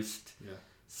produced. Yeah.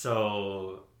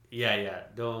 So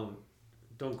don't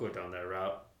go down that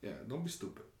route. Yeah, don't be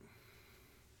stupid.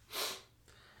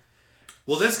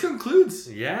 Well, this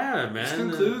concludes. Yeah, man. This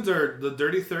concludes the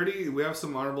Dirty 30. We have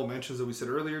some honorable mentions that we said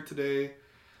earlier today.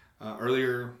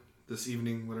 Earlier this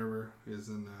evening, whatever is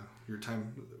in your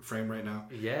time frame right now.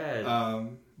 Yeah.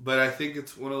 But I think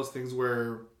it's one of those things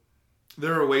where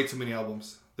there are way too many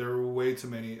albums. There are way too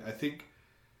many. I think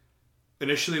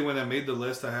initially when I made the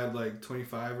list, I had like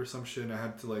 25 or some shit. And I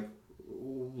had to like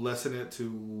lessen it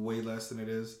to way less than it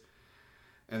is.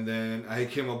 And then I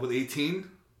came up with 18.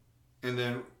 And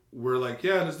then we're like,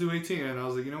 yeah, let's do 18. And I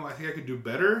was like, you know, I think I could do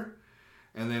better.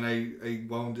 And then I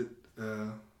wound it,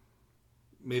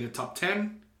 made a top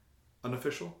 10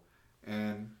 unofficial.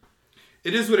 And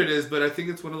it is what it is, but I think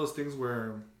it's one of those things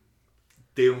where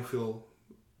they don't feel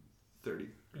 30.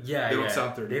 Yeah, they don't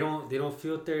sound 30. They don't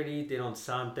feel 30. They don't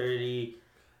sound 30,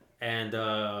 and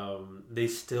they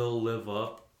still live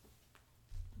up.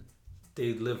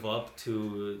 They live up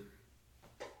to.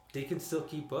 They can still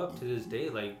keep up to this day,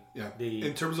 like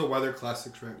in terms of why they're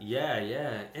classics, right?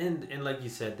 Yeah, and like you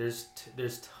said, there's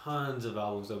tons of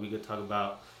albums that we could talk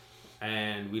about,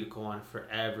 and we'd go on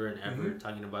forever and ever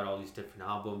talking about all these different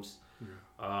albums.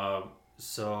 Yeah.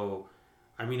 So,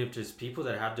 I mean, if there's people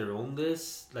that have their own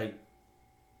lists, like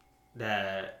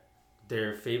that,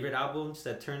 their favorite albums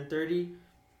that turn 30,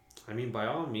 I mean, by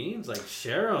all means, like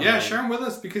share them. Yeah, share them with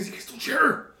us because you guys don't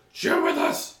share with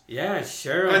us. Yeah,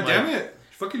 share them. God damn it,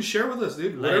 fucking share with us,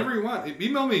 dude. Like, whatever you want,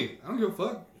 email me. I don't give a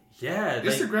fuck. Yeah,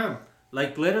 Instagram.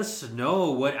 Like, let us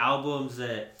know what albums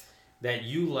that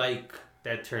you like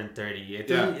that turn 30. It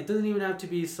doesn't even have to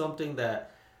be something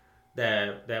that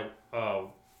we're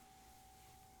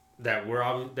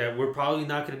probably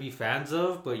not going to be fans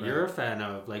of, but you're a fan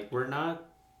of. Like, we're not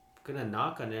going to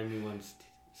knock on anyone's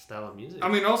style of music. I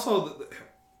mean, also,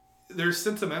 there's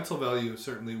sentimental value,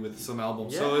 certainly, with some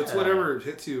albums. Yeah. So it's whatever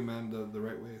hits you, man, the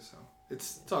right way. So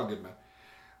it's all good, man.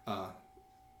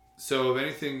 So if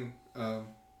anything,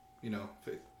 you know,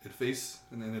 at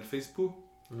Facebook,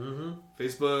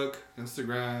 Facebook,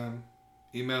 Instagram,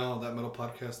 email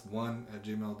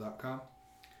thatmetalpodcast1@gmail.com.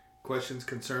 Questions,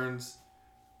 concerns,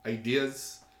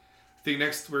 ideas. I think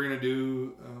next we're going to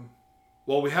do...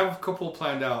 we have a couple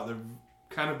planned out. They're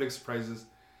kind of big surprises.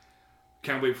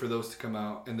 Can't wait for those to come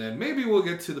out. And then maybe we'll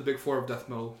get to the big four of death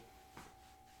metal.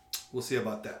 We'll see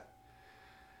about that.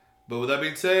 But with that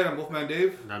being said, I'm Wolfman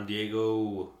Dave. And I'm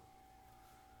Diego.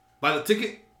 Buy the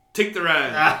ticket, take the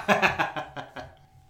ride.